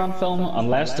Spider-Man film,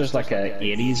 unless there's like a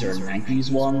 80s or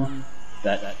 90s one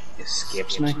that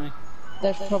escapes me.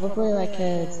 There's probably like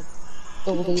a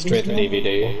old 80s Straight to one.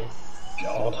 DVD.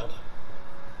 God.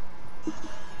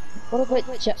 What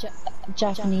about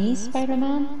Japanese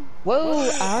Spider-Man? Whoa,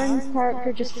 Aaron's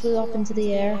character just flew up into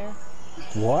the air.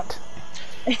 What?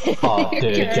 Oh,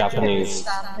 dude, Japanese.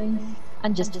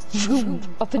 And just boom,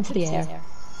 up into the air.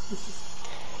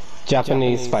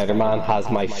 Japanese Spider-Man has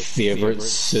my favourite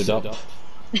suit-up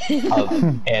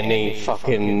of any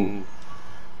fucking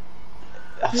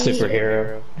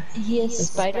superhero. He is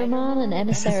Spider-Man, an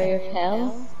emissary of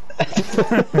hell.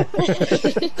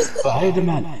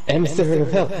 Spider-Man, emissary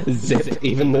of hell. Zip,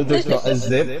 even though there's not a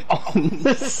zip on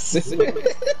the suit.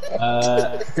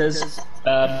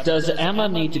 Does Emma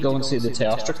need to go and see the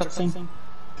Teostra cutscene?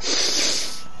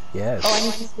 Yes. Oh, I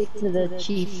need to speak to the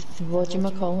chief,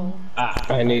 whatchamacallit.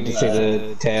 I need to see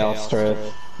the Teostra,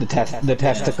 the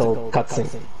testicle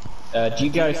cutscene. Do you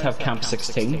guys have Camp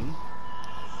 16?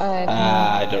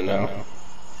 I don't know.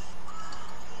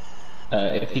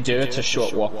 If you do, it's a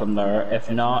short walk from there. If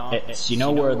not, it's, you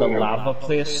know where the lava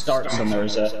place starts, and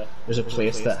there's a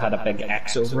place that had a big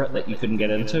X over it that you couldn't get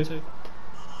into.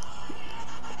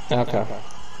 Okay.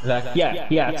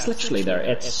 Yeah, it's literally there.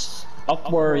 It's up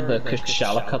where the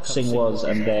Kushala cutscene was,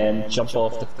 and then jump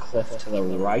off the cliff to the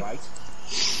right,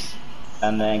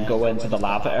 and then go into the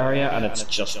lava area, and it's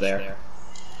just there.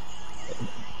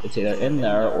 It's either in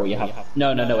there, or you have...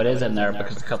 No, it is in there,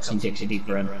 because the cutscene takes you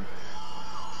deeper in.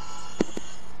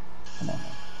 Come on.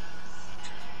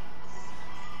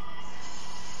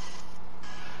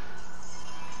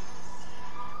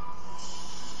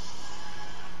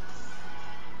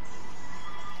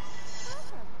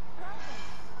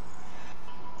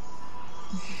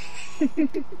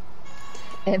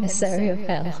 Emissary of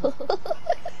Hell.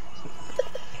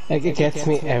 Like, it gets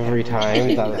me every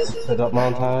time, that split up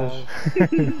montage.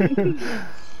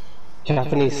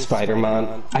 Japanese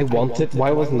Spider-Man. I want it.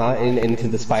 Why wasn't that in Into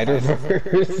the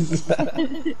Spider-Verse?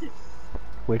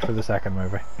 Wait for the second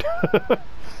movie.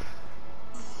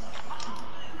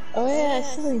 Oh yeah, I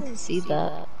still need to see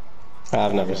that.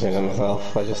 I've never seen it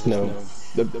myself. I just know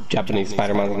the Japanese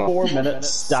Spider-Man is not. 4 minutes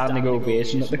standing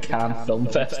ovation at the Cannes Film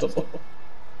Festival.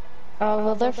 Oh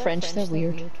well, they're French, they're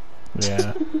weird.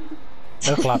 Yeah.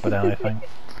 They'll clap at anything.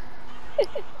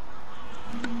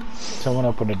 Someone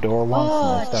opened a door once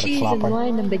and they started cheese clapping. and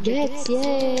wine and baguettes,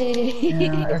 yay!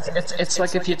 Yeah, it's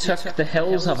like if you took The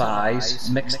Hills Have Eyes,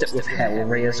 mixed it with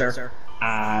Hellraiser,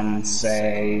 and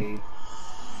say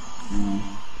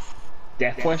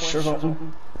Death Wish or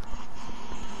something.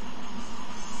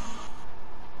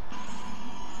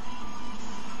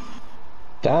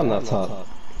 Damn, that's hot.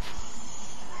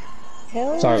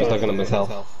 Sorry, I was looking at myself.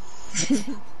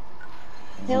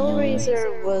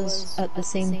 Hellraiser was at the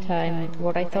same time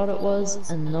what I thought it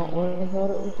was and not what I thought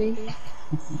it would be.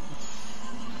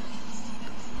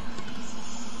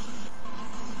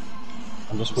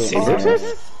 I'm just waiting.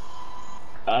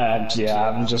 Yeah,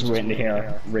 I'm just waiting to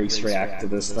hear Reese react to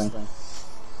this thing.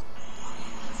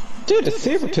 Dude, it's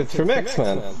Sabretooth from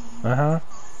X-Men.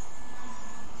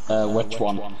 Which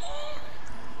one?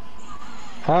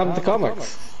 The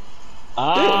comics.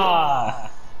 Ah!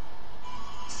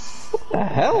 What the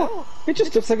hell? It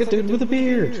just looks like a dude with a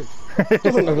beard.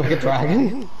 Doesn't look like a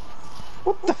dragon.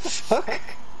 What the fuck?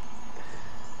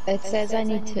 It says I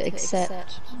need to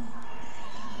accept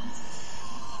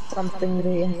something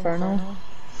the Inferno.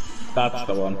 That's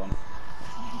the one.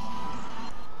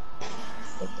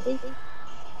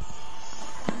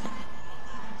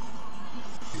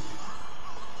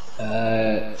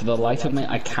 For the life of me,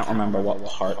 I can't remember what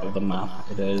part of the map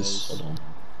it is. Hold on.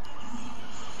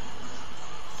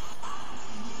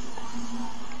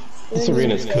 This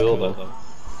arena's cool though.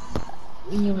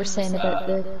 When you were saying about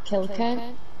the kill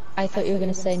count, I thought you were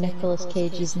going to say Nicolas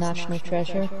Cage's National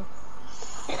Treasure.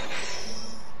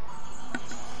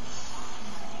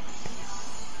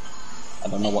 I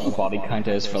don't know what the body count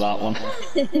is for that one.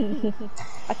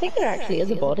 I think there actually is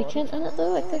a body count in it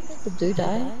though, I think people do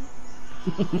die.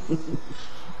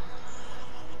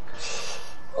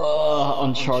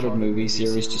 Uncharted movie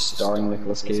series just starring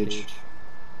Nicolas Cage.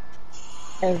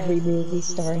 Every movie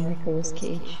starring Nicolas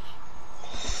Cage.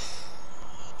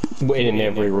 In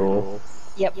every role.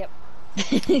 Yep.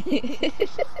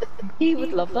 He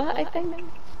would love that, I think.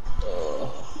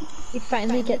 He'd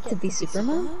finally get to be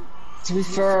Superman. To be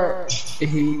fair,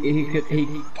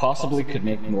 he possibly could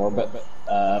make Norbit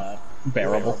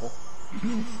bearable.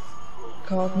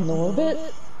 God,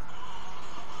 Norbit?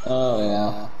 Oh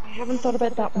yeah. I haven't thought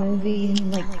about that movie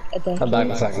in like a decade. I'm back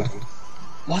in a second.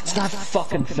 What's that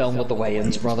fucking film with the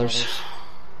Wayans brothers?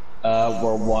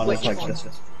 Where one is like this.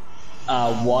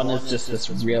 One is just this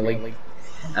really.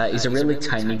 He's a really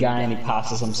tiny guy and he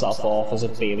passes himself off as a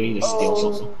baby to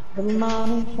steal something. The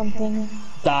man something.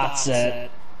 That's it.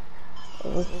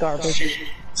 It was garbage.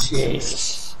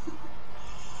 Jesus.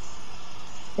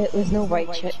 It was no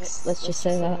white chicks, let's just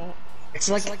say that. It's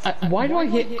like, why do I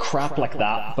hate crap like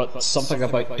that, but something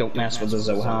about don't mess with the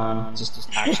Zohan just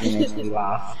actually makes me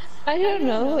laugh. I don't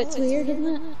know, it's weird, isn't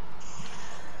it?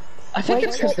 I think White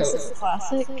it's chicks because is a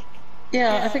classic.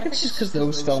 yeah, I think it's just because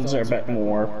those films are a bit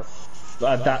more.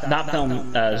 That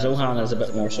film, Zohan, is a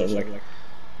bit more sort of like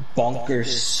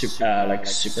bonkers, like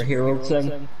superhero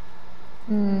thing.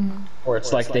 Where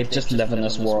it's like they just live in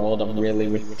this world of really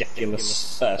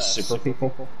ridiculous super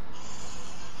people.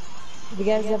 Have you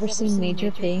guys ever seen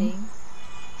Major Pain?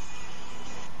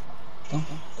 Don't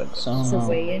think so. It's a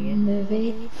Wayans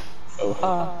movie.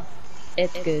 Oh,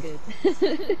 it's good.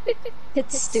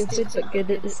 It's stupid but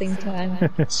good at the same time.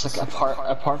 It's like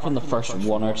apart from the first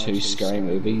one or two scary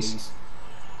movies,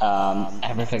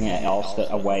 everything else that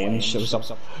a Wayans shows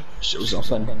up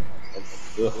in.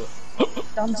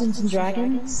 Dungeons and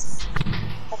Dragons?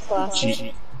 A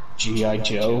classic. G.I.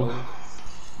 Joe.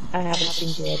 I haven't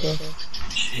seen G.I. Joe.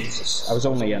 Jesus, I was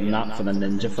only in that for the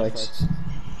ninja fights.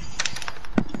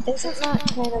 Isn't that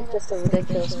kind of just a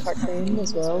ridiculous cartoon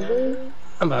as well, though?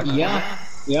 I'm back.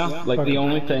 Yeah. Like the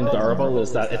only thing durable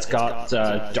is that it's got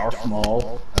Darth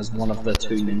Maul as one of the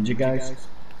two ninja guys,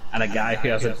 and a guy who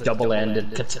has a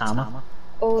double-ended katana.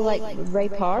 Oh, like Ray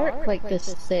Park, like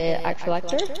the actual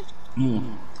actor?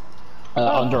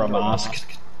 Under a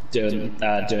mask, doing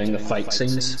the fight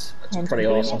scenes. It's pretty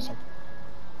awesome.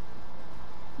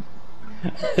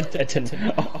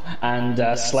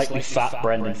 And slightly fat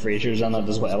Brendan Fraser's in it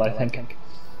as well, I think.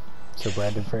 So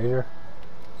Brendan Fraser?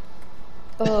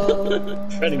 Oh.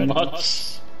 Pretty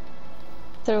much.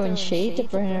 Throwing shade to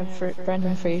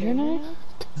Brendan Fraser now?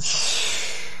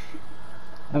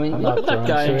 I mean, I'm look at that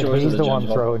guy in shade. George He's of the the one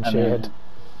Jungle. throwing shade.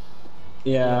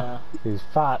 Yeah. He's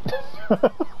fat.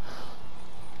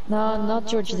 No, not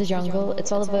George of the Jungle.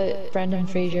 It's all about Brendan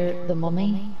Fraser, the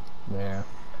mummy. Yeah.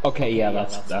 Okay, yeah,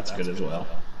 that's good as well.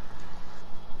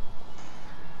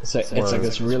 It's like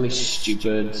this really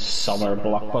stupid summer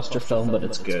blockbuster film, but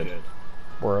it's good.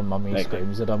 Where a mummy Like-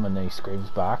 screams at him and he screams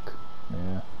back.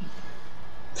 Yeah.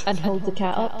 And hold the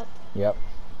cat up. Yep.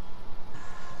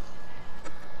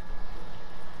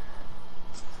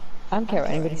 I don't care what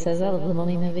anybody says, I love the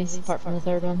mummy movies, apart from the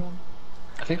third one.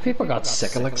 I think people got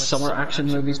sick of like summer action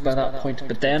movies by that point,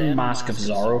 but then Mask of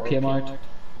Zorro came out.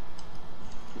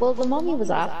 Well, the mummy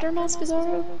was after Mask of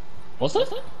Zorro. Was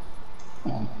it?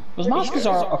 Oh. Was Mask of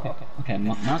Zorro? Okay,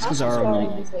 Mask of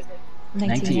Zorro. was like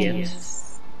 98.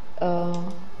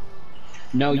 Oh.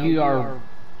 No, you are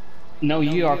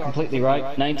completely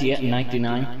right. 98 and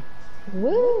 99.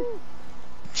 Woo!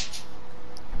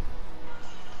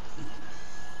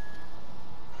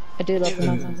 I do love the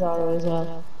Mask of Zorro as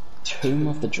well. Tomb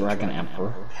of the Dragon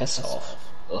Emperor. Piss off.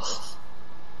 Ugh.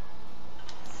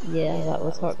 Yeah, that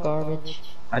was hot garbage.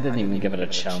 I didn't even give it a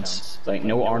chance. Like,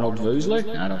 no Arnold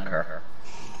Vosloo? I don't care.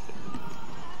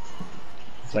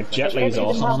 It's like Jet Li's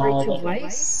awesome and all, but...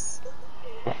 Twice.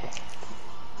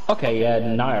 Okay, yeah,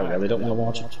 now I really don't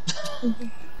want to watch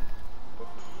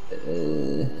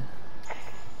it.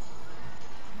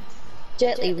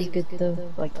 Jet Li was good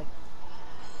though, like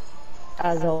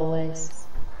as always.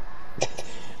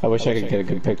 I wish I could get a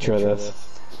good picture of this.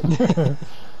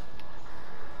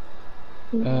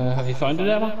 Have you found it,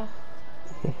 Emma?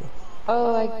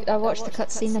 Oh, I watched the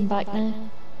cutscene. I'm back now.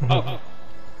 Oh.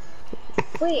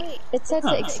 Wait, it says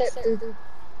it accepted.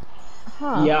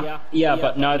 Huh. Yeah,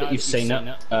 but now that you've seen it,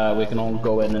 we can all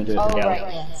go in and do it Oh together. right,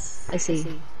 yes. I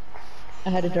see. I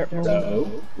had a dirt moment.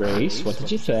 So, Reese, what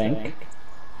did you think?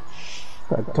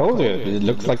 I told you, it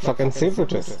looks like fucking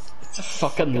Separatist. It's a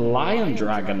fucking lion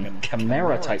dragon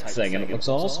chimera type thing, and it looks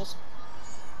awesome.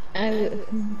 It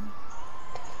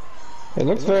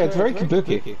looks it's very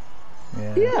kabuki.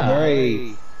 Yeah.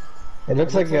 Very. It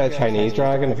looks like a Chinese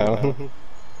dragon, if anything.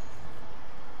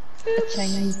 A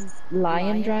Chinese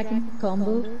lion dragon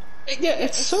combo. Yeah,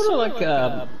 it's sort of like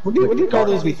What do you call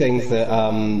those wee things that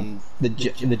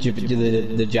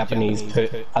the Japanese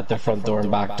put at their front door and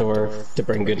back door to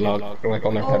bring good luck, like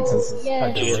on their fences?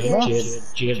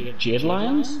 Yes, jade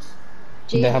lions?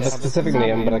 They have a specific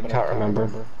name, but I can't remember.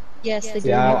 Yes, they do.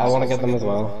 Yeah, I want to get them as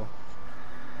well.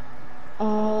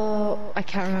 Oh, I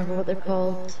can't remember what they're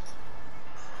called.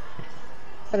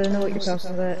 I don't know what you're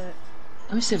talking about.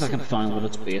 Let me see if I can find what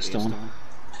it's based on.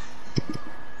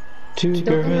 Two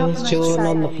Don't we have girls them chilling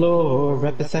on the outside? floor,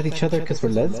 right beside each other because we're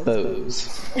lesbos.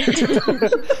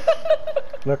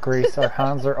 Look, Reese, our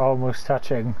hands are almost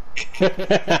touching.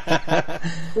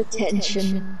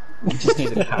 Retention. We just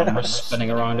need a camera spinning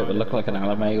around, it would look like an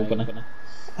anime opening.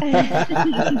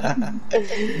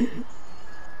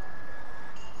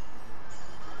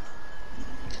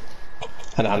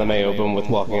 An anime open with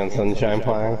Walking on Sunshine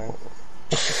playing.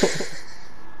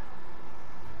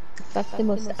 That's the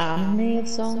most anime of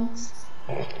songs.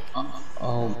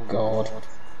 Oh god.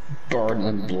 Burn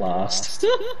and blast.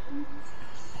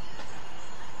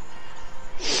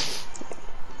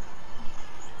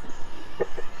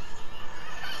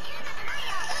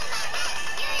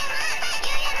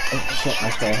 Oh shit,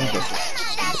 actually I think this is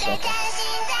stuff.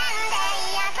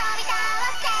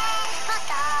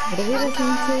 What are we listening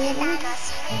to?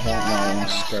 I don't know, I'm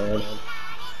scared.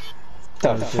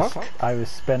 The fuck? I was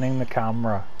spinning the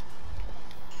camera.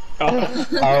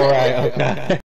 Alright, okay.